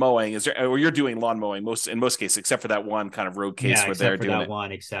lawn mowing. Or you're doing lawn mowing in most cases, except for that one kind of road case Yeah, where they're except for doing that it.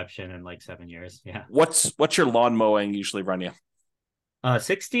 one exception in like 7 years. Yeah. What's your lawn mowing usually run you?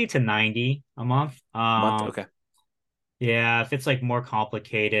 60 to 90 a month. A month? Okay. Yeah, if it's like more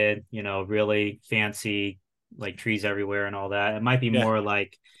complicated, really fancy, like trees everywhere and all that, it might be Yeah. more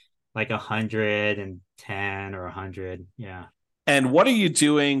like 110 or 100. Yeah. And what are you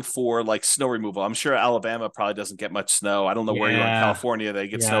doing for like snow removal? I'm sure Alabama probably doesn't get much snow. I don't know where you are in Yeah. California they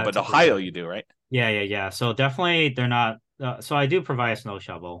get snow, Yeah, but typically. Ohio you do, right? Yeah. So definitely they're not so I do provide a snow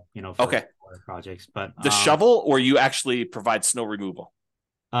shovel, for Okay. projects, but The shovel, or you actually provide snow removal?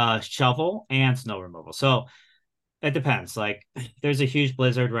 shovel and snow removal. So it depends. Like, there's a huge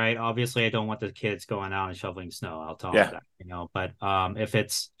blizzard, right? Obviously, I don't want the kids going out and shoveling snow. I'll tell them Yeah. that. But if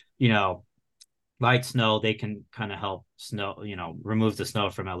it's light snow, they can kind of help snow, remove the snow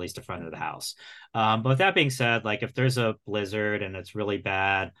from at least the front of the house. But with that being said, like if there's a blizzard and it's really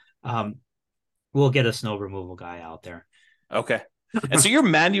bad, um, we'll get a snow removal guy out there. Okay. And so you're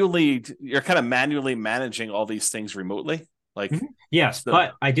kind of manually managing all these things remotely, like Yes, so.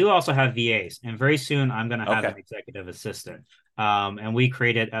 but I do also have VAs, and very soon I'm going to have Okay. an executive assistant. And we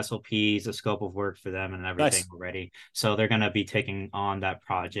created SOPs, a scope of work for them, and everything Nice. already. So they're going to be taking on that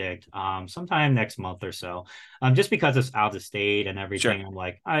project sometime next month or so. Just because it's out of state and Sure. everything, I'm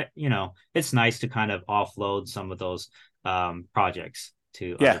like, it's nice to kind of offload some of those projects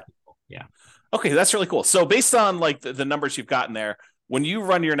to other Yeah. people. Yeah. Okay, that's really cool. So based on like the numbers you've gotten there, when you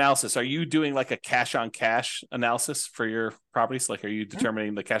run your analysis, are you doing like a cash on cash analysis for your properties? Like, are you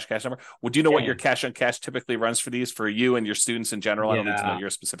determining the cash number? Well, do you know what Yeah. your cash on cash typically runs for these for you and your students in general? I don't need to know Yeah.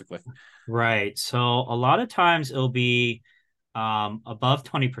 yours specifically. Right. So a lot of times it'll be above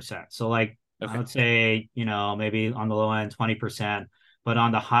 20%. So like I Okay. would say, maybe on the low end 20%, but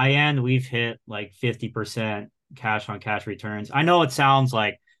on the high end we've hit like 50% cash on cash returns. I know it sounds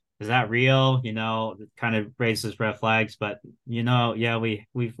like, is that real? It kind of raises red flags, but yeah,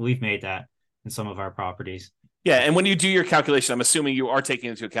 we've made that in some of our properties. Yeah, and when you do your calculation, I'm assuming you are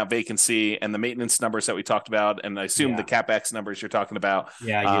taking into account vacancy and the maintenance numbers that we talked about, and I assume the Yeah. capex numbers you're talking about,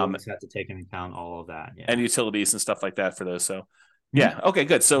 Yeah, you always have to take into account all of that. and Yeah. utilities and stuff like that for those. So Mhm. yeah, okay,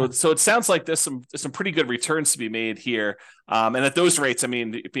 good. Yeah. So it sounds like there's some pretty good returns to be made here, and at those rates, I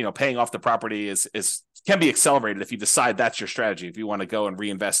mean, paying off the property is can be accelerated if you decide that's your strategy. If you want to go and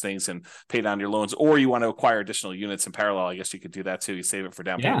reinvest things and pay down your loans, or you want to acquire additional units in parallel, I guess you could do that too. You save it for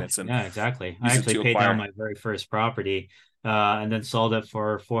down Yeah, payments and yeah, exactly. I use it actually to paid down acquire. my very first property, and then sold it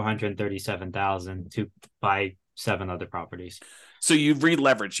for 437,000 to buy 7 other properties. So you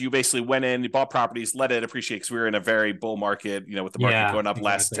re-leveraged. You basically went in, you bought properties, let it appreciate because we were in a very bull market, with the market Yeah, going up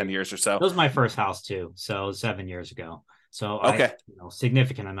last 10 exactly. years or That so. was my first house too, so 7 years ago. So Okay.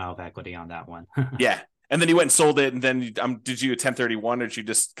 significant amount of equity on that one. Yeah. And then you went and sold it. And then did you 1031 or did you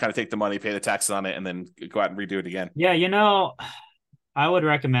just kind of take the money, pay the taxes on it, and then go out and redo it again? Yeah, I would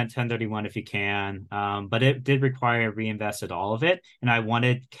recommend 1031 if you can, but it did require reinvested all of it, and I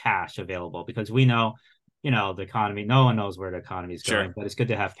wanted cash available because we know, the economy. No one knows where the economy is Sure. going, but it's good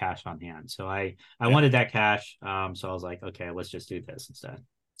to have cash on hand. So I Yeah. wanted that cash, so I was like, okay, let's just do this instead.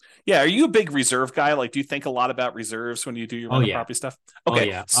 Yeah. Are you a big reserve guy? Like, do you think a lot about reserves when you do your Oh rental yeah. property stuff? Oh Okay.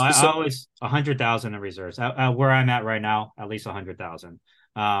 yeah. I always 100,000 in reserves. Where I'm at right now, at least 100,000.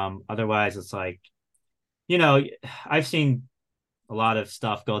 Otherwise it's like, you know, I've seen a lot of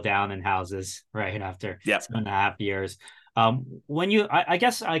stuff go down in houses right after Yeah. 2.5 years. When I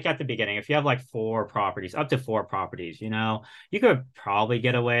guess like at the beginning, if you have like four properties, up to four properties, you could probably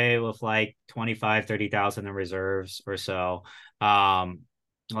get away with like 25, 30,000 in reserves or so. Um,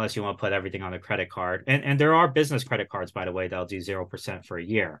 Unless you want to put everything on a credit card. And there are business credit cards, by the way, that'll do 0% for a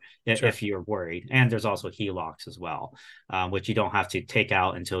year Sure. if you're worried. And there's also HELOCs as well, which you don't have to take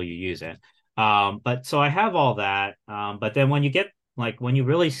out until you use it. But so I have all that. But then when you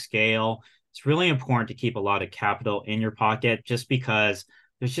really scale, it's really important to keep a lot of capital in your pocket just because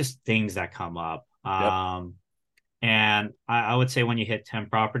there's just things that come up. Yep. And I would say when you hit 10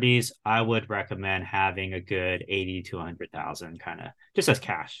 properties, I would recommend having a good 80 to 100,000 kind of just as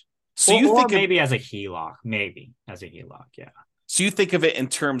cash. So you or think of maybe as a HELOC, maybe as a HELOC. Yeah. So you think of it in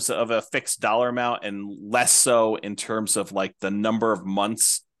terms of a fixed dollar amount and less so in terms of like the number of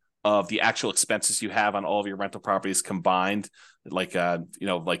months of the actual expenses you have on all of your rental properties combined, like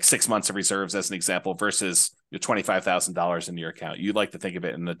like 6 months of reserves as an example versus your $25,000 in your account. You like to think of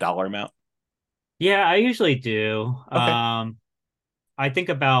it in the dollar amount. Yeah, I usually do. Okay. I think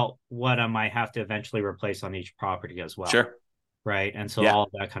about what I might have to eventually replace on each property as well. Sure. Right. And so Yeah. all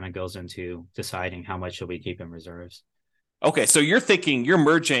of that kind of goes into deciding how much should we keep in reserves. Okay. So you're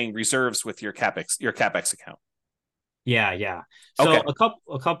merging reserves with your CapEx account. Yeah, yeah. So Okay.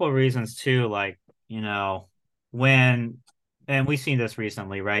 a couple of reasons too, like, when and we've seen this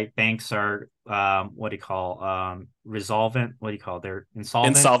recently, right? Banks are what do you call resolvent? What do you call it? They're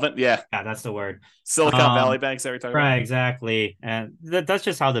insolvent. Insolvent. Yeah. Yeah, that's the word. Silicon Valley banks that we're talking about. Right, exactly. And that's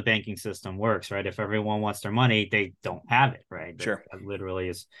just how the banking system works, right? If everyone wants their money, they don't have it, right? Sure. That literally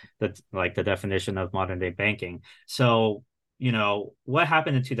is the definition of modern day banking. So, what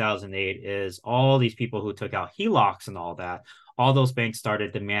happened in 2008 is all these people who took out HELOCs and all those banks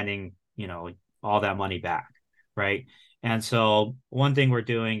started demanding, all that money back, right? And so one thing we're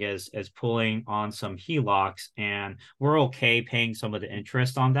doing is pulling on some HELOCs, and we're okay paying some of the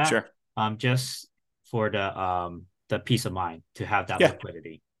interest on that, Sure. just for the peace of mind to have that Yeah.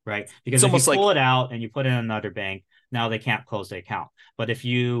 liquidity, right? It's Because if you almost like pull it out and you put it in another bank, now they can't close the account. But if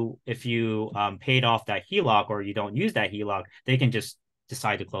you paid off that HELOC or you don't use that HELOC, they can just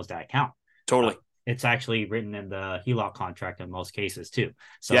decide to close that account. totally. It's actually written in the HELOC contract in most cases too.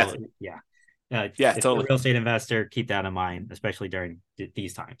 So Yeah. yeah, Yeah. if you're a Totally. real estate investor, keep that in mind, especially during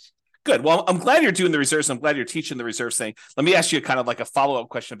these times. Good. Well, I'm glad you're doing the reserves. I'm glad you're teaching the reserves thing. Let me ask you kind of like a follow-up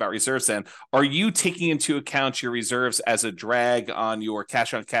question about reserves then. Are you taking into account your reserves as a drag on your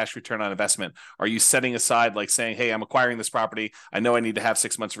cash on cash return on investment? Are you setting aside like saying, hey, I'm acquiring this property. I know I need to have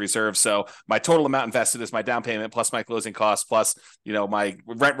 6 months of reserves. So my total amount invested is my down payment plus my closing costs plus, my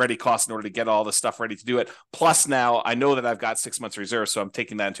rent ready costs in order to get all the stuff ready to do it. Plus now I know that I've got 6 months of reserves. So I'm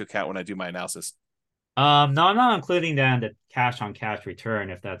taking that into account when I do my analysis. No, I'm not including that in the cash on cash return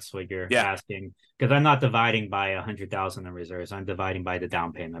if that's what you're Yeah. asking, because I'm not dividing by 100,000 in reserves. I'm dividing by the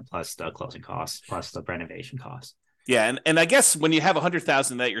down payment plus the closing costs plus the renovation costs. Yeah, and I guess when you have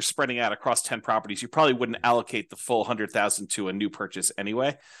 100,000 that you're spreading out across 10 properties, you probably wouldn't allocate the full 100,000 to a new purchase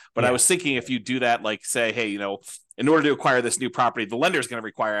anyway. But I was thinking if you do that, like say, hey, in order to acquire this new property, the lender is going to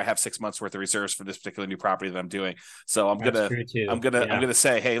require I have 6 months worth of reserves for this particular new property that I'm doing. So I'm gonna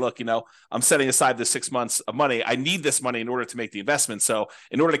say, hey, look, I'm setting aside this 6 months of money. I need this money in order to make the investment. So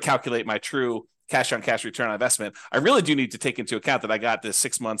in order to calculate my true cash on cash return on investment, I really do need to take into account that I got this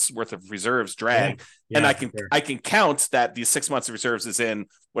 6 months worth of reserves drag, and I can count that these 6 months of reserves is in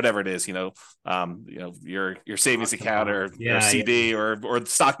whatever it is, your savings account or CD or the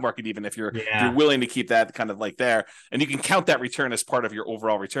stock market, even if you're willing to keep that kind of like there, and you can count that return as part of your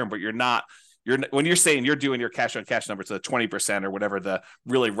overall return, but when you're saying you're doing your cash on cash number to the 20% or whatever the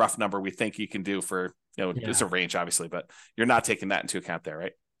really rough number we think you can do for, it's a range obviously, but you're not taking that into account there,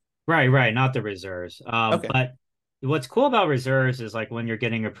 right? Right, not the reserves. Okay. But what's cool about reserves is like when you're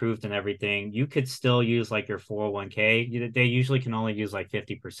getting approved and everything, you could still use like your 401k. They usually can only use like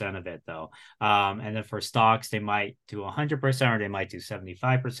 50% of it though. And then for stocks, they might do 100% or they might do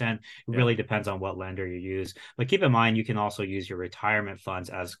 75%. It really depends on what lender you use. But keep in mind, you can also use your retirement funds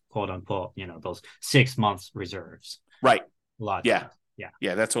as quote unquote, those 6 months reserves. Right. A lot. Yeah.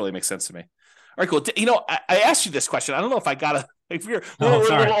 That totally makes sense to me. All right, cool. I asked you this question. I don't know if I got to. If you're we're a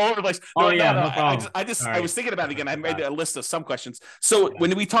little over the place. No problem. I was thinking about it again. I made a list of some questions. So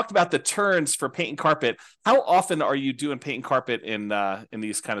when we talked about the turns for paint and carpet, how often are you doing paint and carpet in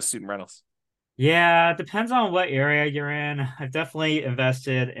these kind of student rentals? Yeah, it depends on what area you're in. I've definitely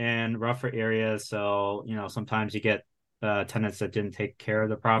invested in rougher areas. So, sometimes you get tenants that didn't take care of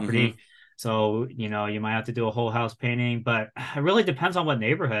the Hmm. property. So, you might have to do a whole house painting, but it really depends on what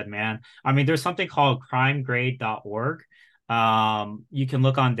neighborhood, man. I mean, there's something called crimegrade.org. You can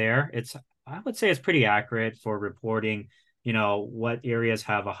look on there. I would say it's pretty accurate for reporting, what areas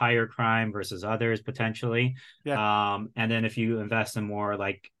have a higher crime versus others potentially. Yeah. And then if you invest in more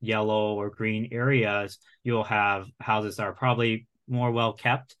like yellow or green areas, you'll have houses that are probably more well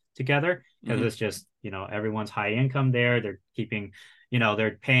kept together because Hmm. it's just, everyone's high income there. They're keeping,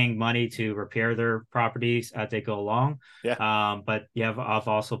 they're paying money to repair their properties as they go along. Yeah. But I've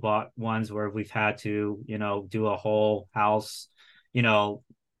also bought ones where we've had to, do a whole house, you know,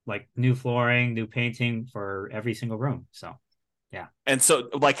 like new flooring, new painting for every single room. So yeah. And so,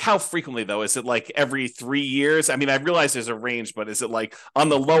 like, how frequently though? Is it like every 3 years? I mean, I realize there's a range, but is it like on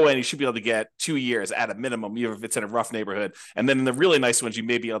the low end, you should be able to get 2 years at a minimum, even if it's in a rough neighborhood, and then in the really nice ones, you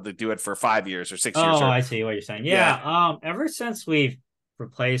may be able to do it for 5 years or 6 years, Oh, or I see what you're saying. yeah. Yeah, ever since we've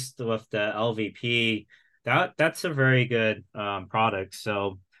replaced with the LVP, that's a very good product.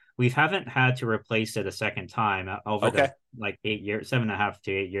 So we haven't had to replace it a second time over the Okay. like 8 years, 7.5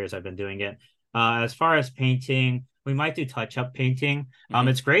 to 8 years I've been doing it. As far as painting, we might do touch-up painting. Hmm.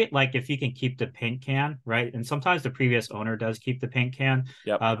 It's great like if you can keep the paint can, right? And sometimes the previous owner does keep the paint can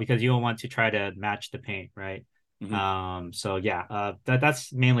Yep. because you don't want to try to match the paint, right? Hmm. So yeah,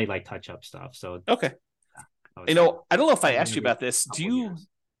 that's mainly like touch up stuff. So Okay. yeah, I would say that. I don't know if I Maybe asked you every about this. couple years.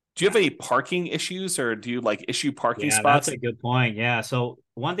 Do you have Yeah. any parking issues, or do you like issue parking Yeah, that's spots? a good point. Yeah. So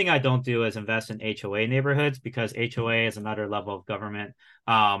one thing I don't do is invest in HOA neighborhoods because HOA is another level of government.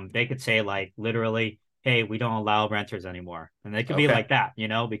 They could say like literally, hey, we don't allow renters anymore. And they could be Okay. like that,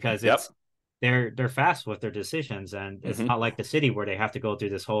 because Yep. they're fast with their decisions and it's Hmm. not like the city where they have to go through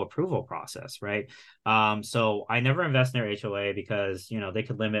this whole approval process, right? So I never invest in their HOA because they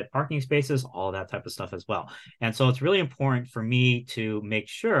could limit parking spaces, all that type of stuff as well. And so it's really important for me to make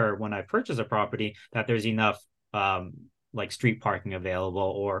sure when I purchase a property that there's enough um like street parking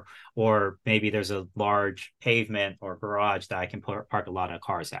available or maybe there's a large pavement or garage that I can park a lot of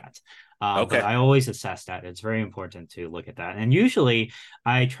cars at. But Okay. I always assess that. It's very important to look at that. And usually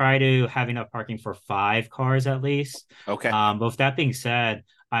I try to have enough parking for 5 cars at least. Okay. But with that being said,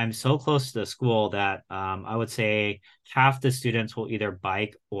 I'm so close to the school that I would say half the students will either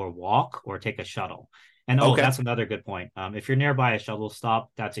bike or walk or take a shuttle. And oh, Okay. that's another good point. If you're nearby a shuttle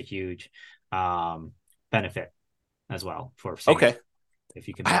stop, that's a huge um, benefit as well for Okay. safety. If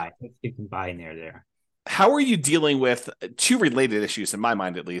you can buy near there. How are you dealing with two related issues in my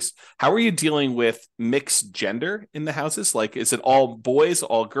mind, at least? How are you dealing with mixed gender in the houses? Like, is it all boys,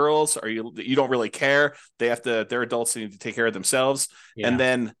 all girls? Are you don't really care? They're adults, they need to take care of themselves. And Yeah.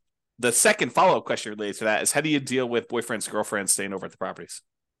 then the second follow-up question related to that is, how do you deal with boyfriends, girlfriends staying over at the properties?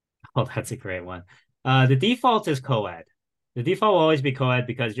 Oh, that's a great one. The default is co-ed. The default will always be co-ed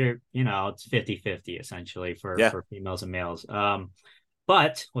because it's 50-50 essentially for Yeah. for females and males.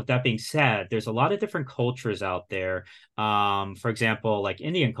 But with that being said, there's a lot of different cultures out there. For example, like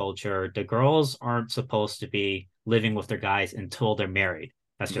Indian culture, the girls aren't supposed to be living with their guys until they're married.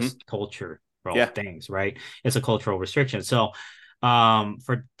 That's Hmm. just cultural Yeah. things, right? It's a cultural restriction. So,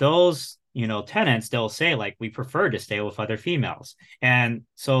 for those, tenants, they'll say like, we prefer to stay with other females. And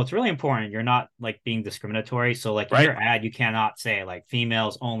so it's really important. You're not like being discriminatory. So like in Right. your ad, you cannot say like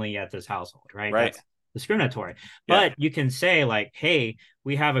females only at this household, right? Right. That's discriminatory. Yeah. But you can say like, hey,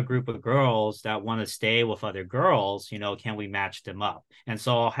 we have a group of girls that want to stay with other girls, can we match them up? And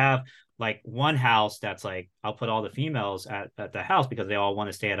so I'll have like one house that's like, I'll put all the females at the house because they all want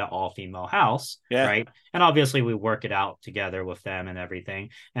to stay at an all female house, Yeah. right? And obviously we work it out together with them and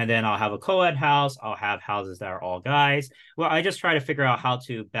everything. And then I'll have a co-ed house. I'll have houses that are all guys. Well, I just try to figure out how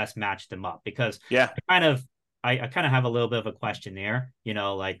to best match them up because Yeah. I kind of have a little bit of a questionnaire,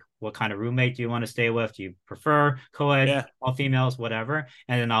 like what kind of roommate do you want to stay with? Do you prefer co-ed, Yeah. all females, whatever?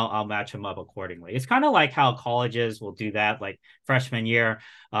 And then I'll match them up accordingly. It's kind of like how colleges will do that, like freshman year.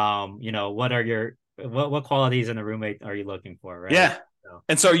 What are what qualities in a roommate are you looking for, right? Yeah. So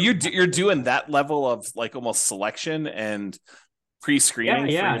And so you're doing that level of like almost selection and yeah, pre-screening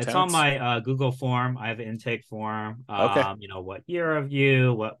for yeah. your It's on tenants? my Google form. I have an intake form. Okay. What year of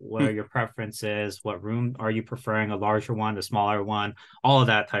you, what Hmm. are your preferences, what room are you preferring, a larger one, a smaller one, all of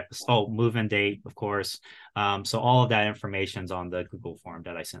that type of stuff. Oh, move-in date, of course. So all of that information's on the Google form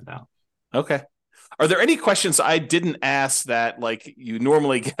that I sent out. Okay. Are there any questions I didn't ask that like you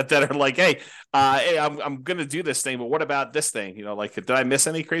normally get that are like, hey, I'm gonna do this thing, but what about this thing? Like, did I miss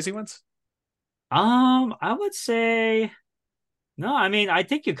any crazy ones? I would say No, I mean, I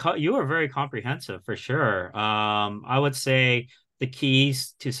think you were very comprehensive for sure. I would say the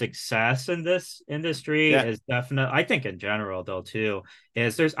keys to success in this industry Yeah. is definitely, I think in general though too,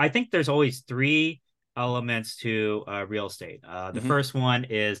 is I think there's always three elements to real estate. The Hmm. first one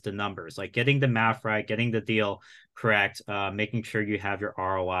is the numbers, like getting the math right, getting the deal correct, making sure you have your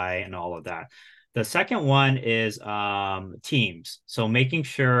ROI and all of that. The second one is teams. So making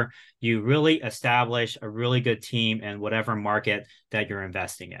sure you really establish a really good team in whatever market that you're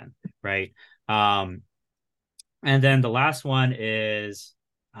investing in, right? Um, and then the last one is,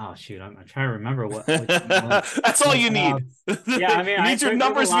 oh shoot, I'm trying to remember which one. That's all But you need. yeah, I mean, You need your there's a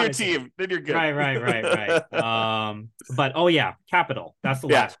numbers in lot your of things. team, then you're good. Right. But oh yeah, capital. That's the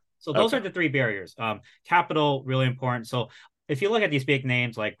Yeah. last. So those Okay. are the three barriers. Capital really important. So if you look at these big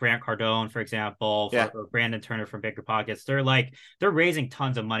names like Grant Cardone, for example, Yeah. or Brandon Turner from Bigger Pockets, they're raising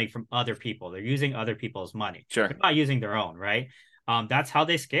tons of money from other people. They're using other people's money. Sure. They're not using their own, right? That's how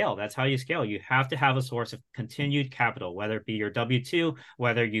they scale. That's how you scale. You have to have a source of continued capital, whether it be your W-2,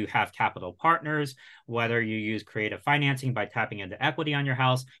 whether you have capital partners, whether you use creative financing by tapping into equity on your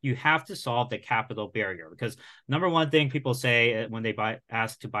house. You have to solve the capital barrier because number one thing people say when they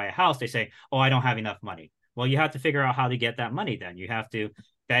ask to buy a house, they say, "Oh, I don't have enough money." Well, you have to figure out how to get that money. Then you have to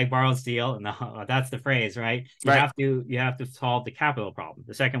beg, borrow, steal, and that's the phrase, right? Right. You have to solve the capital problem.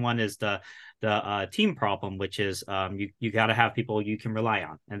 The second one is the team problem, which is you got to have people you can rely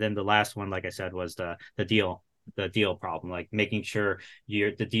on. And then the last one, like I said, was the deal problem, like making sure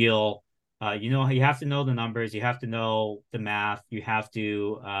the deal. You have to know the numbers, you have to know the math, you have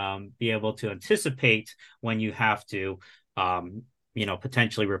to be able to anticipate when you have to,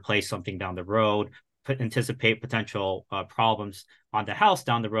 potentially replace something down the road, anticipate potential problems on the house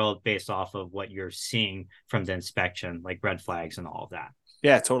down the road based off of what you're seeing from the inspection, like red flags and all of that.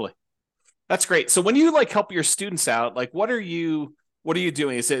 Yeah, totally. That's great. So when you like help your students out, like what are you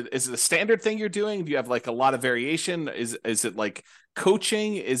doing? Is it a standard thing you're doing? Do you have like a lot of variation? Is it like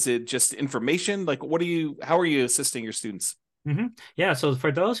coaching? Is it just information? Like how are you assisting your students? Mm-hmm. Yeah. So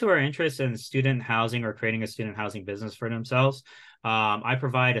for those who are interested in student housing or creating a student housing business for themselves, I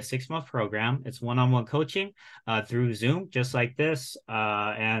provide a 6-month program. It's one-on-one coaching through Zoom, just like this.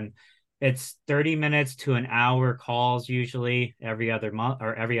 And it's 30 minutes to an hour calls, usually every other month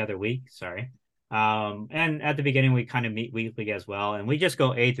or every other week. Sorry. And at the beginning, we kind of meet weekly as well. And we just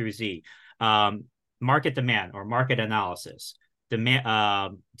go A through Z. Um, Market demand or market analysis,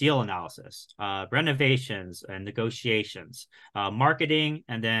 deal analysis, renovations and negotiations, marketing,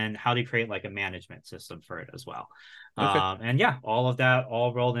 and then how to create like a management system for it as well. Okay. And yeah, all of that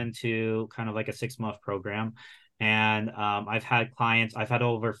all rolled into kind of like a 6-month program. And I've had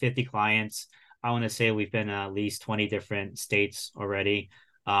over 50 clients. I want to say we've been in at least 20 different states already,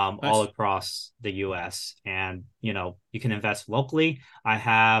 all Nice. across the US. And, you can invest locally.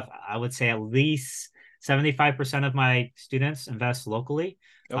 I would say at least 75% of my students invest locally.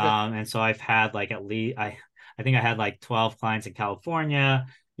 Okay. And so I've had like at least, I think I had like 12 clients in California.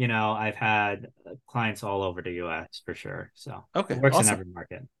 I've had clients all over the US for sure. So it Okay. works in Awesome. every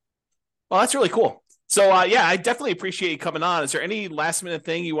market. Well, that's really cool. So, yeah, I definitely appreciate you coming on. Is there any last minute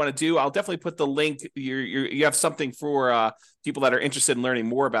thing you want to do? I'll definitely put the link. You have something for people that are interested in learning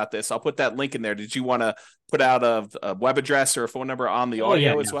more about this. I'll put that link in there. Did you want to put out a web address or a phone number on the Oh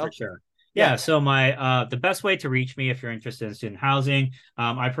yeah, audio as yeah, for well? sure. Yeah. Yeah, so my the best way to reach me if you're interested in student housing,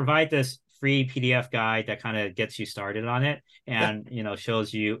 I provide this free PDF guide that kind of gets you started on it Yeah. and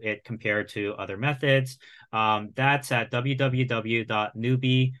shows you it compared to other methods. That's at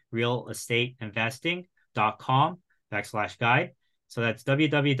www.newbierealestateinvesting.com/guide. So that's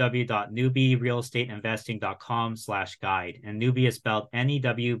www.newbierealestateinvesting.com/guide. And newbie is spelled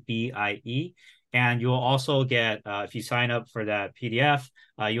NEWBIE. And you'll also get, if you sign up for that PDF,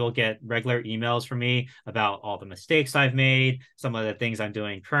 you'll get regular emails from me about all the mistakes I've made, some of the things I'm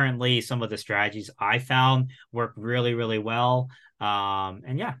doing currently, some of the strategies I found work really, really well.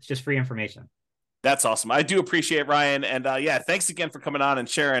 And yeah, it's just free information. That's awesome. I do appreciate it, Ryan. And yeah, thanks again for coming on and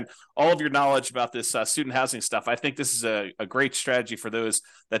sharing all of your knowledge about this student housing stuff. I think this is a great strategy for those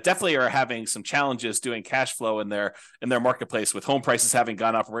that definitely are having some challenges doing cash flow in their marketplace, with home prices having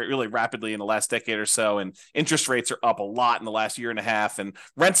gone up really rapidly in the last decade or so, and interest rates are up a lot in the last year and a half, and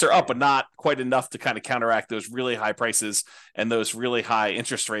rents are up, but not quite enough to kind of counteract those really high prices and those really high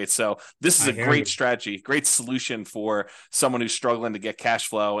interest rates. So this is I a hear great you. strategy, great solution for someone who's struggling to get cash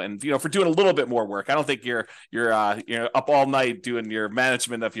flow, and for doing a little bit more work. I don't think you're up all night doing your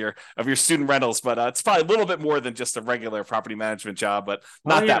management of your student rentals, but it's probably a little bit more than just a regular property management job, but Oh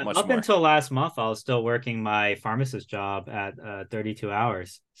not yeah, that much up more. until last month, I was still working my pharmacist job at 32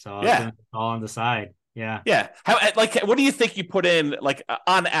 hours. So I was Yeah. doing it all on the side. Yeah. Yeah. How, like, what do you think you put in, like,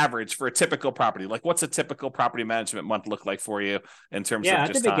 on average for a typical property? Like, what's a typical property management month look like for you in terms of Yeah, at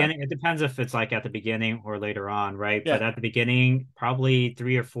the just time? beginning, it depends if it's like at the beginning or later on, right? But Yeah. at the beginning, probably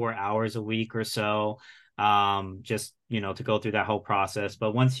 3 or 4 hours a week or so, just, to go through that whole process.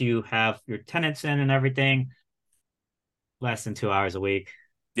 But once you have your tenants in and everything, less than 2 hours a week,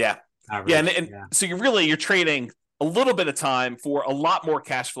 Yeah. Yeah. And, average. Yeah, so you're trading a little bit of time for a lot more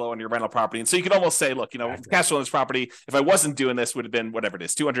cash flow on your rental property. And so you could almost say, look, exactly. cash flow on this property, if I wasn't doing this, would have been whatever it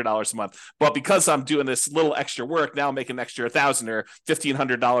is, $200 a month. But because I'm doing this little extra work, now I'm making an extra 1,000 or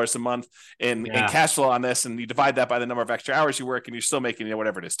 $1,500 a month in Yeah. cash flow on this. And you divide that by the number of extra hours you work, and you're still making,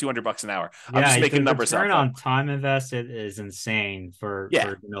 whatever it is, $200 an hour. I'm just Yeah, the making numbers up, return though. on time invested is insane for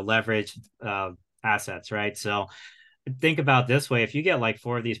Yeah. leverage assets, right? So think about this way: if you get like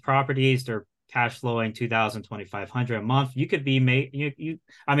 4 of these properties, they're cash flowing 2,000, 2,500 a month. You could be made you.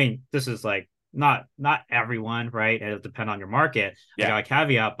 I mean, this is like not everyone, right? It'll depend on your market. I Yeah. got a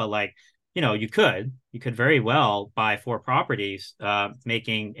caveat, but like you could very well buy 4 properties,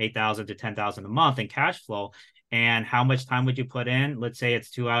 making 8,000 to 10,000 a month in cash flow. And how much time would you put in? Let's say it's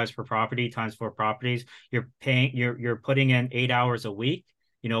 2 hours per property times 4 properties. You're putting in 8 hours a week,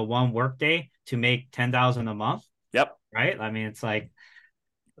 one work day to make 10,000 a month, Yep. right? I mean, it's like,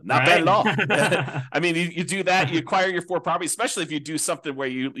 Not bad right? at all. I mean, you do that, you acquire your 4 properties, especially if you do something where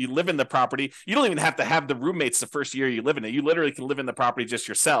you live in the property. You don't even have to have the roommates the first year you live in it. You literally can live in the property just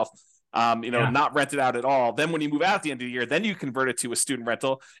yourself. Yeah. Not rent it out at all. Then when you move out at the end of the year, then you convert it to a student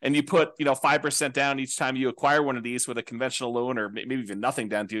rental, and you put 5% down each time you acquire one of these with a conventional loan, or maybe even nothing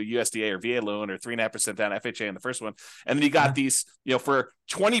down to a USDA or VA loan, or 3.5% down FHA in the first one. And then you got these, for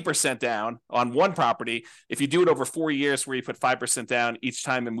 20% down on one property. If you do it over 4 years, where you put 5% down each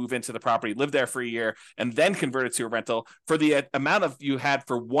time and move into the property, live there for a year, and then convert it to a rental for the amount of you had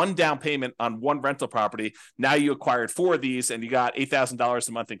for one down payment on one rental property. Now you acquired 4 of these, and you got $8,000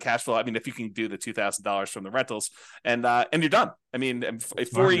 a month in cash flow. I mean, if you can do the $2,000 from the rentals, and you're done. I mean, a Smart,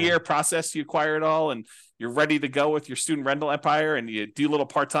 4 year man. process, you acquire it all, and you're ready to go with your student rental empire, and you do a little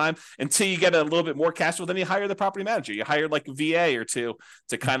part time until you get a little bit more cash flow. Then you hire the property manager. You hire like a VA or two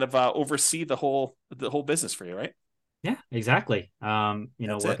to kind of oversee the whole business for you, right? Yeah, exactly. That's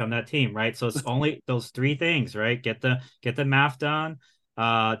Work it. on that team, right? So it's only those 3 things, right? Get the math down,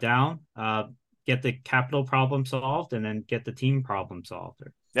 get the capital problem solved, and then get the team problem solved,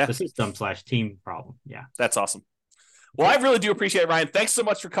 or Yeah, the system/team problem. Yeah. that's awesome. Well, I really do appreciate it, Ryan. Thanks so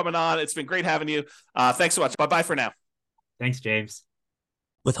much for coming on. It's been great having you. Thanks so much. Bye bye for now. Thanks, James.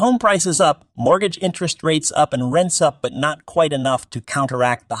 With home prices up, mortgage interest rates up, and rents up, but not quite enough to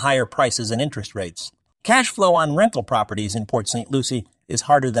counteract the higher prices and interest rates, cash flow on rental properties in Port St. Lucie is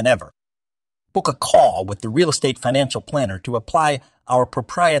harder than ever. Book a call with the Real Estate Financial Planner to apply our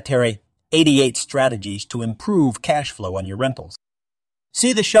proprietary 88 strategies to improve cash flow on your rentals.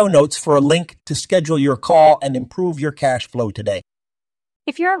 See the show notes for a link to schedule your call and improve your cash flow today.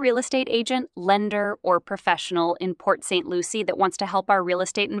 If you're a real estate agent, lender, or professional in Port St. Lucie that wants to help our real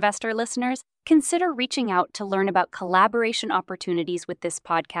estate investor listeners, consider reaching out to learn about collaboration opportunities with this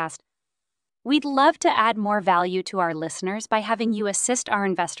podcast. We'd love to add more value to our listeners by having you assist our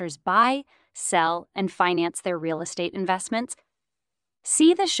investors buy, sell, and finance their real estate investments.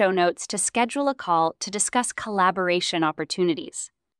 See the show notes to schedule a call to discuss collaboration opportunities.